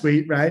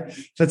NetSuite, right,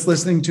 that's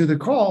listening to the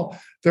call.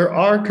 There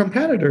are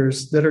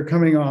competitors that are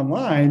coming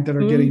online that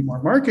are getting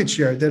more market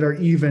share that are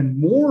even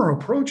more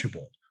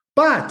approachable.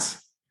 But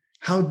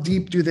how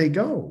deep do they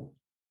go,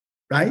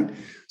 right?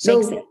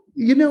 So,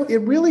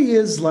 it really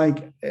is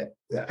like,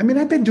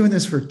 I've been doing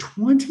this for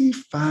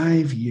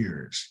 25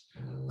 years.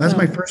 That's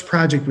my first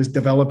project was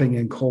developing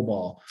in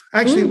COBOL.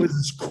 Actually, it was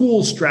this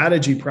cool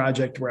strategy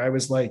project where I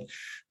was like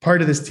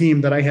part of this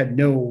team that I had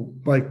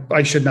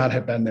I should not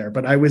have been there,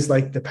 but I was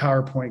like the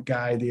PowerPoint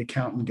guy, the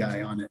accountant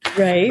guy on it.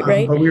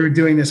 Right. But we were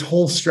doing this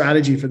whole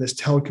strategy for this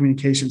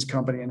telecommunications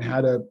company and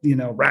how to,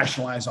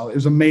 rationalize all. It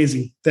was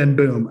amazing. Then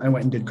boom, I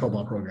went and did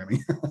COBOL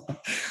programming.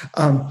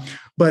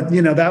 But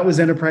that was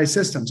enterprise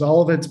systems.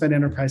 All of it's been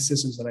enterprise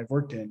systems that I've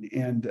worked in.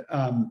 And,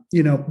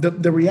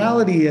 the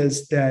reality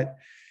is that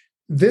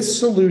this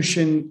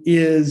solution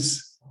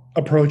is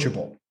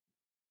approachable.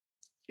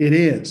 It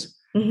is.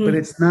 But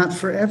it's not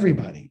for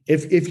everybody.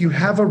 If you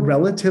have a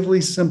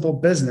relatively simple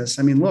business,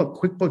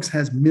 look, QuickBooks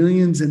has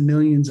millions and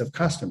millions of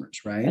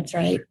customers, right? That's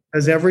right.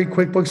 Does every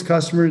QuickBooks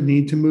customer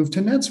need to move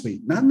to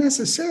NetSuite? Not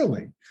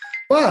necessarily.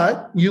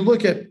 But you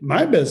look at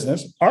my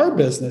business, our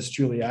business,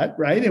 Juliet,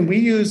 right? And we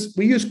use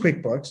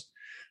QuickBooks.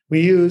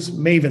 We use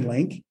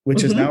MavenLink,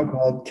 which is now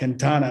called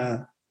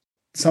Quintana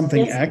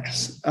something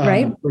X,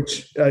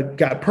 which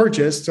got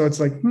purchased. So it's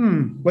like,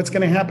 what's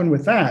going to happen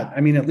with that?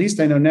 At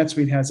least I know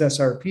NetSuite has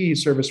SRP,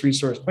 Service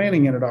Resource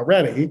Planning, in it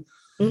already.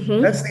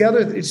 That's the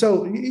other thing.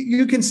 So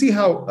you can see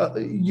how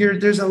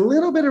there's a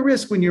little bit of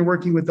risk when you're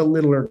working with the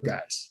littler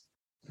guys.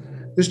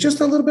 There's just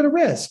a little bit of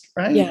risk,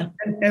 right? Yeah.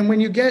 And when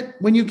you get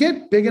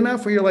big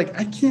enough where you're like,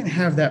 I can't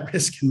have that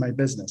risk in my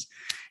business.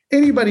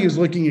 Anybody who's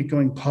looking at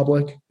going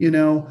public,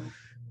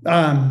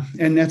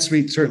 and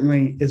NetSuite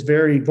certainly is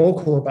very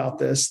vocal about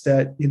this,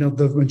 that,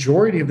 the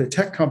majority of the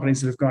tech companies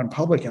that have gone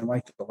public in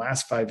like the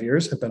last 5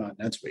 years have been on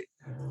NetSuite.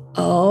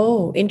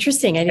 Oh,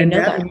 interesting. I didn't know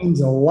that. And that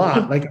means a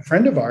lot. Like a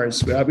friend of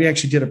ours, we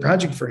actually did a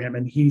project for him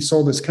and he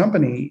sold his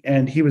company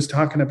and he was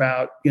talking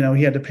about, he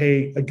had to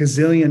pay $1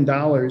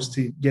 gazillion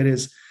to get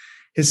his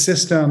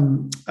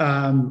system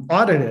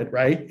audited,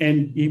 right?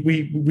 And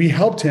we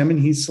helped him and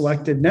he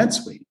selected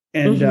NetSuite.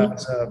 And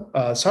it's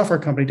a software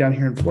company down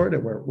here in Florida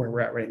where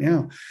we're at right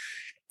now.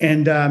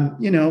 And,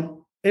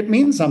 it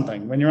means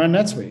something when you're on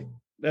NetSuite.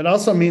 It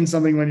also means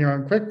something when you're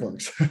on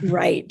QuickBooks.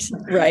 Right.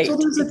 So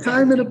there's a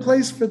time and a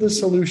place for the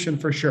solution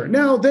for sure.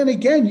 Now, then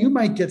again, you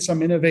might get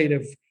some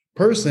innovative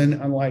person,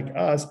 unlike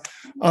us,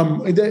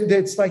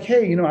 that's like,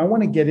 hey, I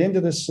want to get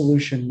into this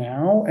solution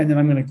now, and then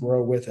I'm going to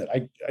grow with it.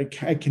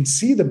 I can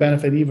see the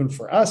benefit even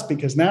for us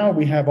because now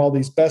we have all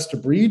these best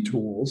of breed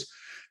tools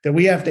that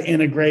we have to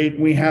integrate.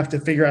 And we have to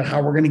figure out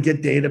how we're going to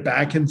get data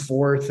back and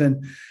forth.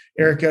 And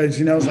Erica, is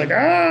like,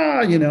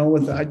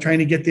 with trying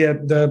to get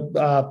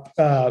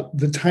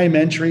the time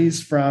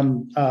entries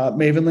from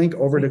MavenLink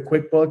over to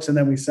QuickBooks, and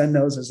then we send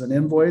those as an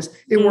invoice.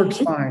 It works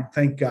fine,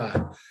 thank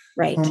God.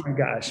 Right. Oh my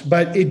gosh.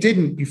 But it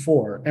didn't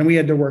before. And we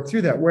had to work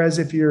through that. Whereas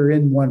if you're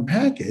in one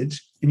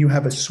package, and you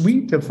have a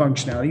suite of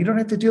functionality, you don't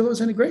have to deal with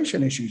those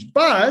integration issues.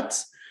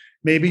 But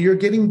maybe you're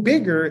getting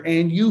bigger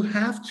and you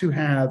have to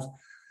have,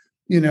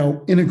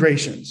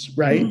 integrations,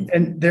 right? Mm-hmm.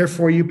 And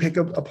therefore you pick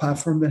up a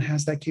platform that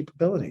has that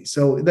capability.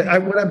 So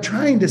what I'm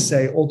trying to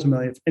say,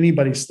 ultimately, if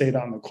anybody stayed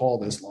on the call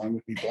this long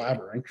with me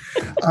blabbering,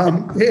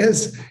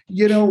 is,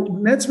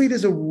 NetSuite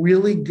is a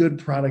really good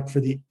product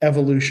for the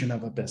evolution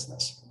of a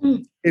business.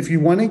 Mm. If you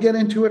want to get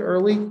into it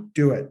early,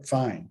 do it.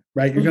 Fine,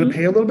 right? You're going to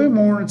pay a little bit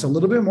more. It's a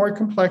little bit more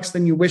complex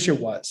than you wish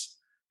it was.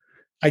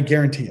 I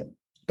guarantee it.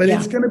 But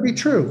it's going to be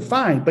true.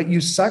 Fine. But you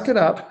suck it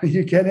up.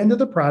 You get into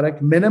the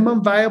product,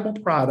 minimum viable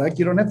product.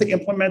 You don't have to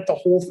implement the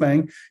whole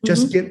thing.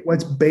 Just get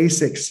what's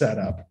basic set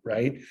up,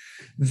 right?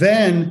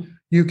 Then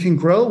you can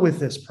grow with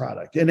this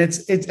product. And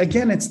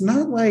it's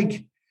not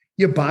like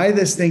you buy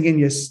this thing and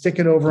you stick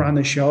it over on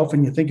the shelf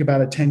and you think about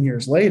it 10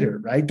 years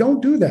later, right?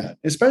 Don't do that,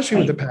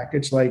 especially with a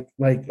package like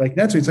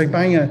NetSuite. It's like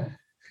buying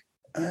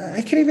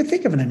I can't even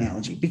think of an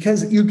analogy,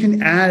 because you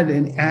can add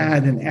and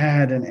add and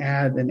add and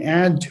add and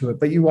add to it,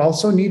 but you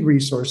also need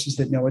resources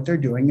that know what they're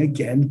doing.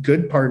 Again,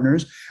 good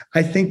partners.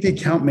 I think the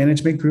account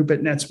management group at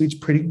NetSuite's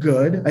pretty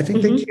good. I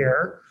think they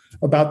care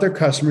about their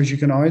customers. You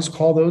can always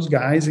call those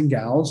guys and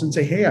gals and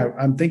say, hey,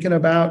 I'm thinking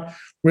about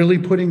really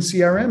putting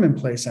CRM in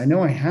place. I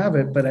know I have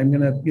it, but I'm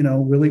going to,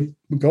 really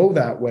go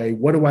that way.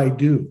 What do I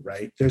do?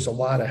 Right? There's a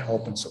lot of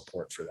help and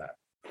support for that.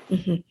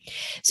 Mm-hmm.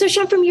 So,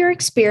 Sean, from your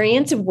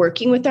experience of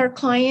working with our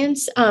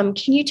clients, can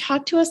you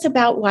talk to us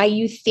about why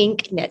you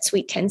think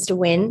NetSuite tends to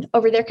win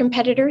over their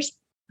competitors?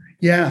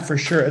 Yeah, for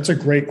sure. It's a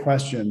great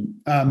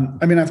question.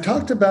 I've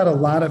talked about a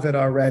lot of it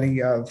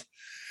already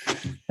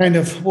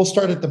we'll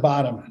start at the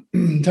bottom.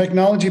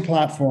 Technology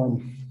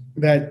platform,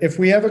 that if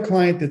we have a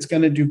client that's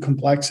going to do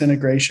complex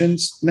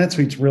integrations,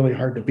 NetSuite's really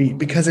hard to beat,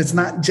 because it's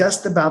not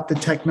just about the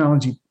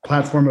technology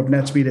platform of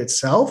NetSuite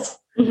itself,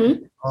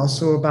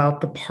 also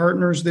about the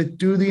partners that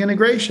do the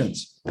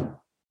integrations.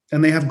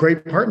 And they have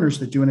great partners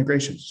that do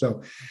integrations.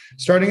 So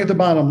starting at the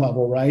bottom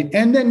level, right?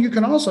 And then you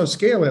can also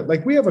scale it.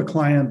 Like we had a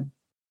client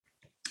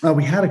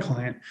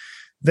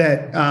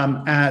that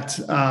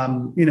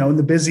in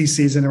the busy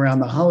season around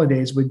the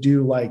holidays would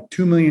do like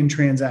 2 million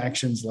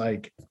transactions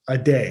like a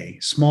day,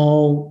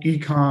 small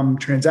e-com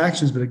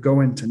transactions, but it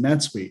go into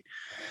NetSuite.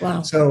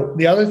 Wow. So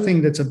the other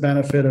thing that's a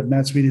benefit of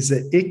NetSuite is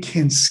that it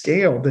can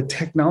scale the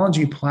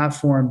technology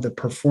platform, the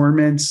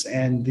performance,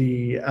 and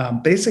the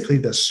basically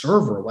the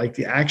server, like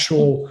the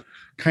actual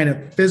kind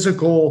of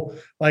physical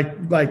like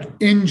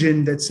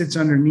engine that sits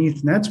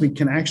underneath NetSuite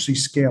can actually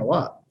scale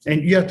up.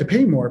 And you have to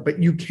pay more,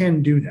 but you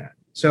can do that.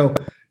 So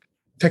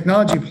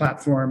technology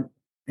platform,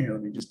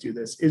 let me just do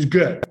this, is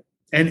good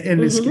and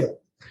is scalable.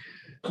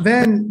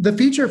 Then the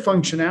feature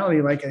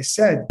functionality, like I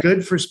said,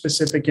 good for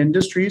specific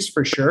industries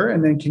for sure,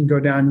 and then can go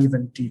down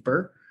even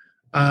deeper.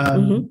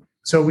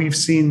 So we've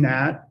seen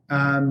that.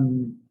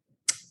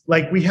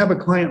 Like we have a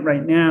client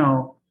right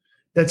now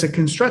that's a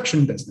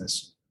construction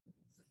business.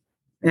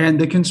 And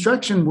the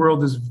construction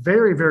world is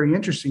very, very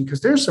interesting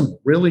because there's some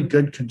really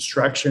good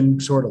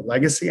construction sort of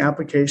legacy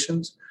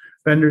applications,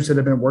 vendors that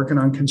have been working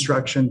on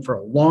construction for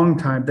a long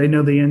time. They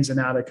know the ins and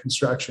outs of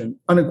construction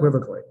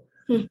unequivocally.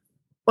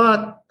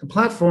 But the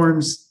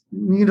platforms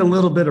need a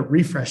little bit of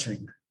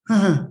refreshing. We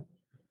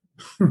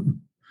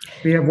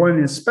have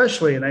one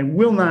especially, and I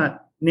will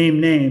not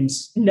name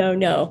names.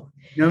 No.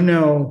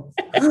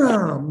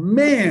 Oh,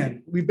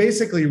 man. We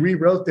basically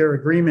rewrote their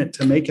agreement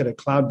to make it a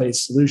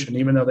cloud-based solution,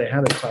 even though they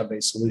had a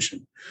cloud-based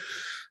solution.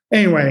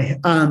 Anyway,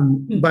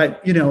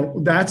 but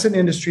that's an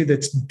industry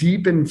that's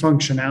deep in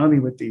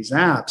functionality with these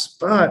apps,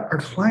 but our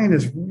client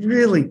is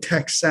really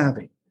tech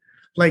savvy,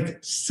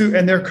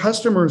 and their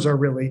customers are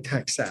really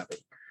tech savvy.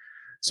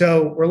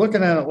 So we're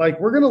looking at it like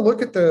we're going to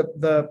look at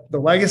the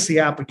legacy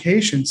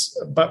applications,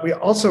 but we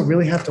also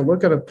really have to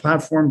look at a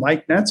platform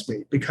like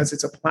NetSuite because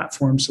it's a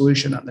platform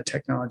solution on the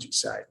technology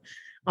side.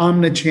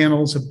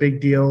 Omnichannel is a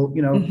big deal.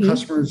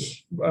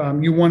 Customers,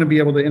 you want to be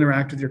able to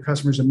interact with your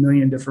customers a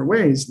million different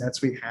ways.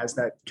 NetSuite has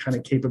that kind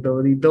of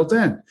capability built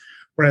in.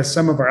 Whereas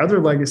some of our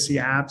other legacy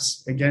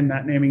apps, again,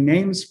 not naming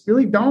names,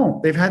 really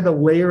don't. They've had to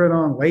layer it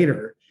on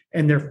later.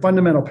 And their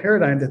fundamental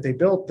paradigm that they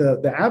built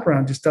the app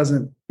around just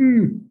doesn't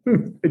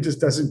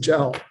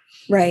gel.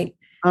 Right.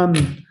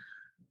 And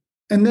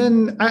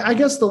then I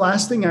guess the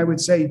last thing I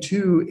would say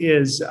too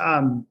is,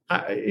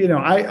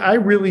 I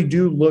really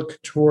do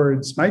look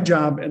towards my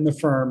job in the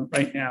firm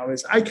right now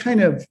is I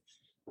kind of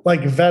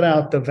like vet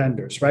out the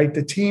vendors, right?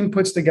 The team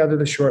puts together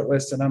the short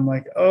list and I'm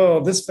like,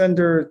 oh, this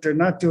vendor, they're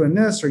not doing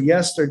this, or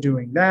yes, they're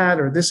doing that,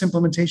 or this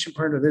implementation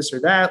partner, this or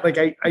that. Like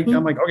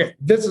I'm like, okay,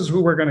 this is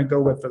who we're going to go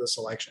with for the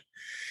selection.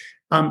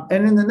 And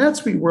in the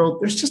NetSuite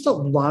world, there's just a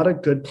lot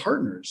of good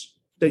partners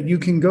that you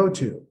can go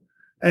to.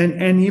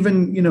 And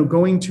even,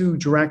 going to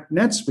direct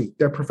NetSuite,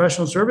 their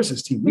professional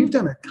services team, we've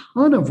done a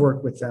ton of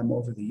work with them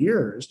over the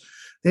years.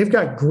 They've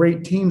got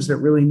great teams that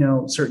really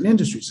know certain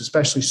industries,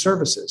 especially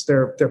services.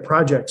 Their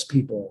projects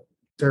people,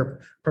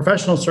 their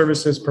professional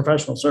services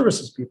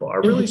people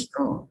are really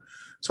strong.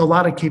 So a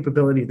lot of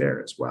capability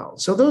there as well.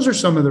 So those are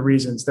some of the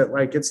reasons that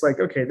it's like,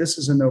 okay, this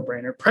is a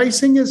no-brainer.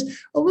 Pricing is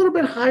a little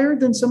bit higher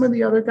than some of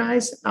the other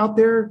guys out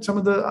there, some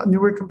of the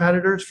newer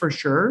competitors for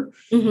sure.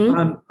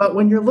 But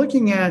when you're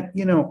looking at,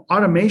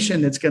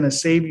 automation that's going to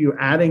save you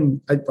adding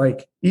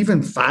like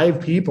even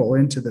 5 people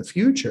into the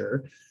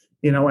future,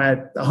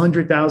 at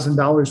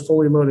 $100,000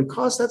 fully loaded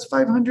cost, that's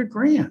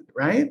 $500,000,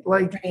 right?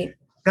 Right.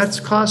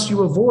 That's cost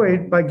you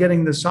avoid by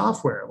getting the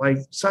software. Like,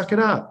 suck it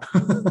up.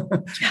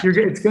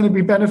 It's going to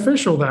be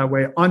beneficial that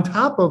way on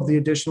top of the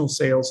additional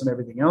sales and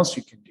everything else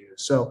you can do.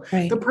 So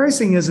the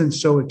pricing isn't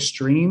so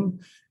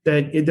extreme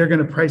that they're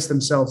going to price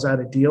themselves out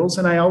of deals.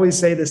 And I always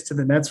say this to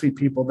the NetSuite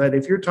people, that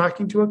if you're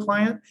talking to a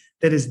client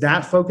that is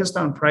that focused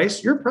on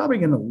price, you're probably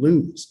going to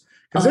lose.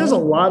 Because there's a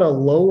lot of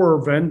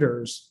lower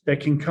vendors that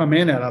can come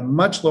in at a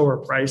much lower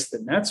price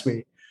than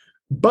NetSuite.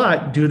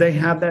 But do they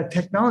have that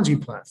technology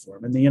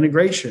platform and the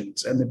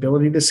integrations and the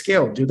ability to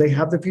scale? Do they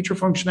have the feature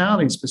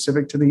functionality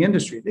specific to the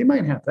industry? They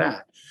might have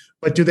that.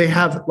 But do they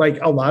have,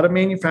 a lot of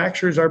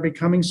manufacturers are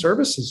becoming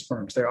services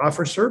firms. They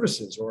offer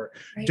services, or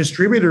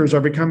distributors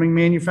are becoming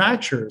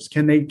manufacturers.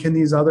 Can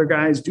these other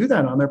guys do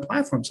that on their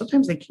platform?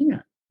 Sometimes they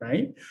can't,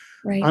 right?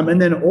 Right.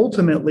 And then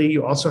ultimately,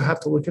 you also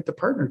have to look at the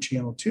partner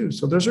channel too.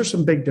 So those are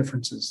some big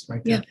differences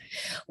right there. Yeah.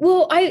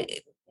 Well,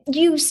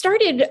 you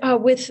started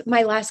with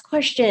my last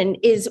question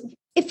is,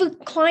 if a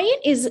client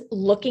is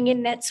looking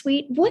in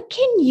NetSuite, what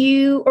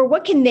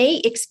can they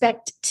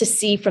expect to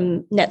see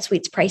from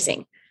NetSuite's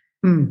pricing?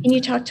 Can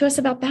you talk to us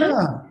about that?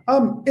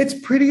 Yeah, it's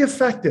pretty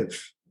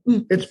effective.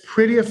 It's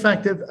pretty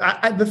effective.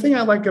 The thing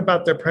I like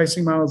about their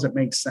pricing model is it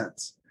makes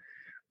sense.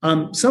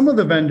 Some of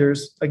the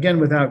vendors,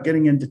 again, without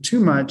getting into too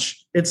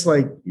much, it's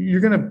like,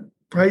 you're going to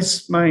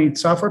price my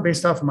software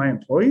based off of my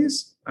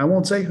employees. I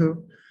won't say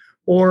who.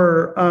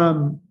 Or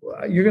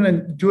you're going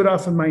to do it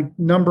off of my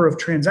number of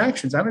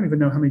transactions. I don't even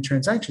know how many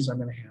transactions I'm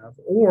going to have.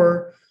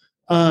 Or,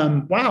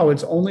 wow,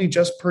 it's only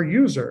just per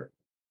user.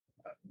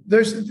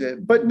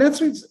 But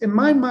NetSuite's, in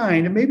my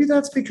mind, and maybe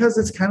that's because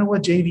it's kind of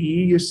what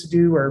JDE used to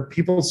do, or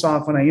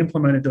PeopleSoft when I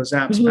implemented those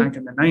apps back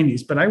in the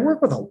 90s. But I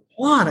work with a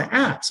lot of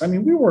apps. I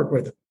mean, we work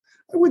with,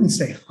 I wouldn't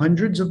say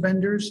hundreds of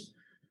vendors.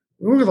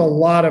 We work with a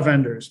lot of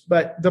vendors,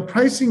 but the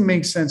pricing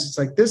makes sense. It's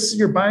like this: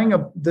 you're buying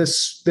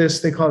this.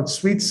 They call it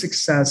Suite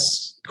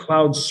Success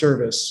Cloud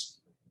Service,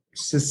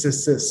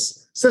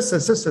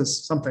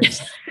 something.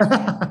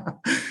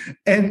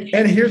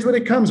 and here's what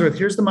it comes with.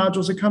 Here's the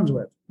modules it comes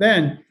with.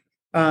 Then,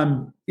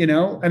 and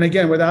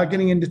again, without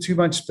getting into too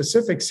much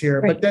specifics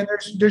here, but then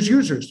there's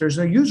users. There's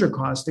a user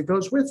cost that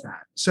goes with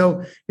that.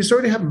 So you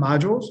sort of have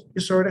modules. You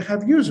sort of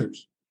have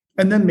users,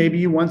 and then maybe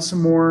you want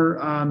some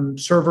more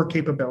server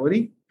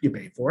capability. You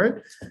pay for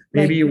it.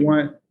 Maybe you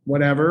want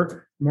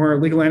whatever,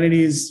 more legal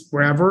entities,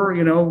 wherever,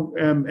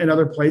 in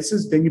other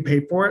places, then you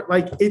pay for it.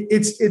 Like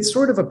it's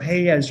sort of a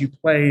pay as you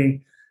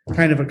play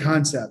kind of a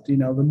concept. The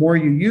more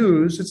you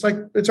use,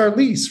 it's our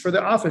lease for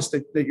the office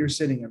that you're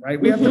sitting in,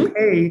 right? We have to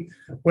pay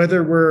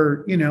whether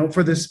we're,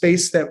 for the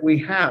space that we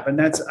have.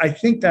 And I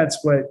think that's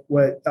what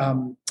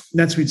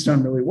NetSuite's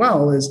done really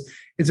well is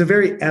it's a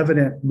very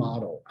evident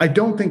model. I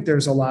don't think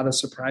there's a lot of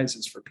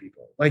surprises for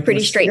people. Like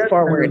pretty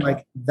straightforward.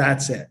 Like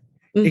that's it.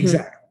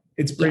 Exactly.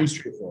 It's pretty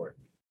straightforward.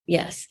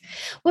 Yes.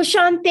 Well,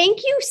 Sean,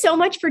 thank you so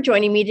much for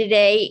joining me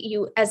today.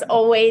 You, as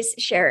always,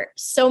 share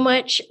so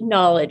much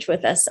knowledge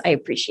with us. I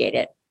appreciate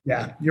it.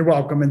 Yeah, you're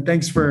welcome. And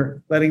thanks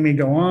for letting me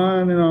go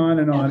on and on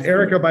and on. Absolutely.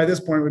 Erica, by this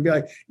point, would be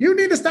like, you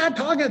need to start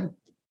talking.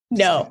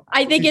 No,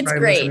 I think it's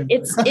great.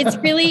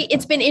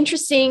 It's been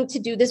interesting to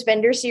do this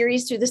vendor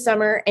series through the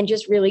summer and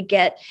just really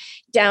get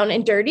down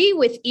and dirty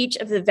with each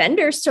of the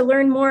vendors to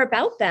learn more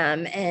about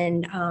them.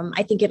 And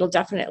I think it'll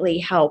definitely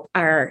help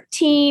our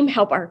team,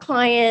 help our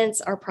clients,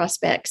 our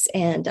prospects.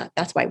 And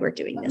that's why we're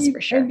doing this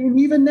for sure. And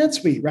even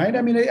NetSuite, right?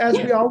 I mean, as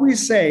we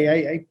always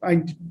say,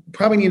 I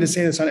probably need to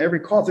say this on every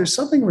call. If there's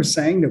something we're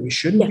saying that we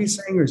shouldn't be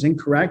saying or is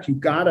incorrect, you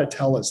got to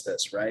tell us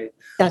this, right?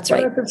 That's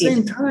right. But at the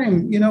same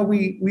time,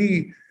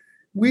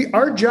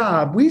 our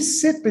job, we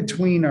sit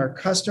between our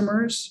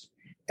customers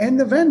and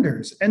the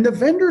vendors. And the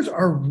vendors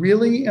are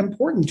really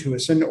important to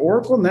us. In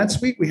Oracle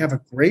NetSuite, we have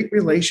a great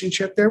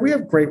relationship there. We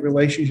have great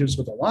relationships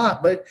with a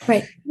lot, but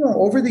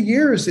over the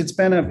years, it's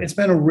been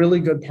a really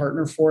good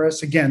partner for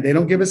us. Again, they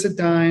don't give us a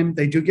dime.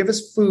 They do give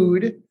us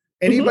food.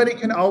 Anybody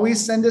can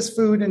always send us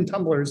food in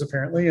tumblers,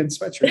 apparently, and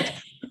sweatshirts.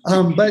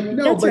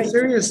 But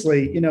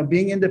seriously,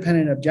 being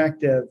independent,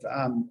 objective,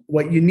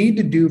 what you need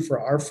to do for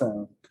our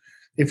firm,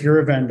 if you're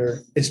a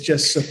vendor, is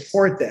just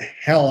support the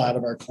hell out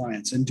of our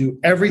clients and do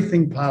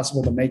everything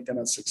possible to make them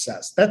a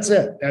success. That's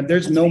it.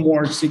 There's no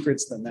more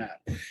secrets than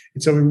that.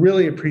 And so we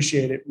really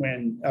appreciate it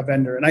when a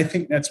vendor, and I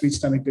think NetSuite's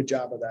done a good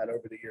job of that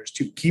over the years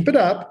too. Keep it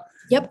up.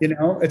 Yep.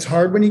 It's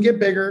hard when you get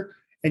bigger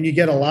and you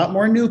get a lot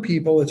more new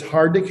people. It's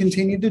hard to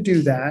continue to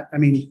do that. I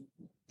mean,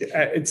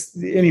 it's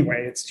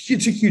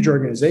a huge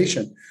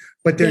organization,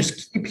 but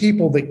there's key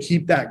people that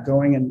keep that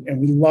going.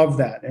 And we love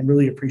that and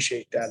really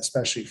appreciate that,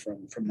 especially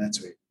from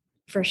NetSuite.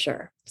 For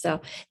sure.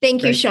 So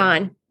thank you, Great.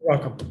 Sean. You're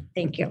welcome.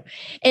 Thank you.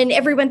 And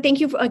everyone, thank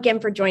you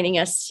again for joining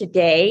us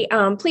today.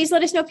 Please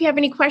let us know if you have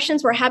any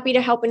questions. We're happy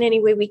to help in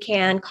any way we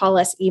can. Call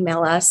us,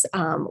 email us,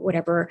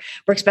 whatever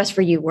works best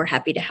for you. We're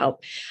happy to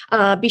help.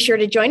 Be sure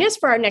to join us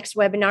for our next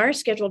webinar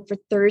scheduled for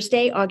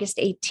Thursday, August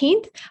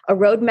 18th, a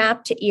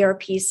roadmap to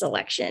ERP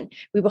selection.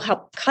 We will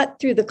help cut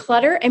through the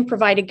clutter and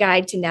provide a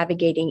guide to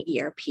navigating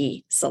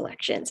ERP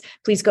selections.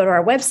 Please go to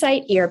our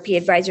website,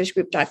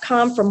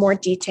 erpadvisorsgroup.com, for more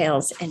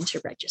details and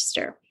to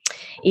register.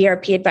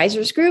 ERP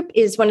Advisors Group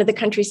is one of the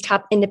country's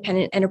top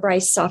independent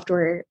enterprise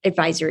software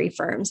advisory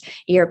firms.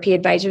 ERP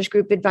Advisors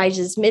Group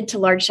advises mid to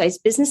large size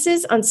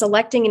businesses on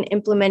selecting and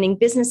implementing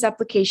business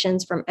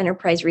applications from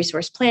enterprise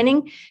resource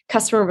planning,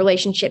 customer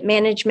relationship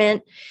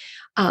management,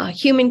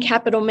 human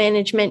capital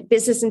management,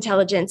 business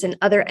intelligence, and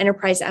other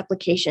enterprise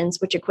applications,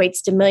 which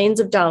equates to millions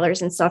of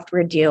dollars in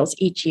software deals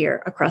each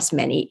year across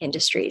many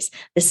industries.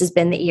 This has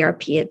been the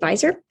ERP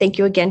Advisor. Thank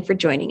you again for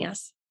joining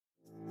us.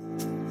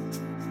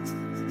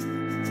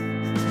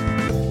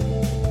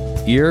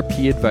 ERP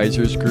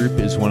Advisors Group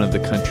is one of the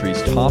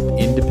country's top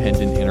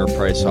independent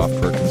enterprise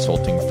software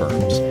consulting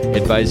firms,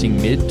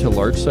 advising mid to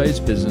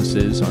large-sized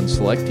businesses on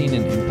selecting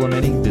and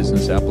implementing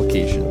business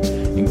applications,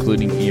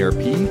 including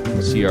ERP,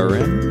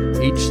 CRM,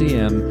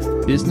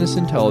 HCM, business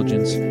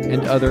intelligence,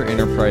 and other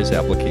enterprise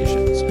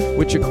applications,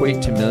 which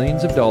equate to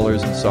millions of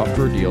dollars in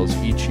software deals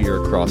each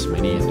year across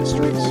many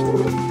industries.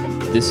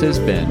 This has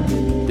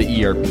been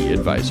the ERP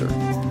Advisor.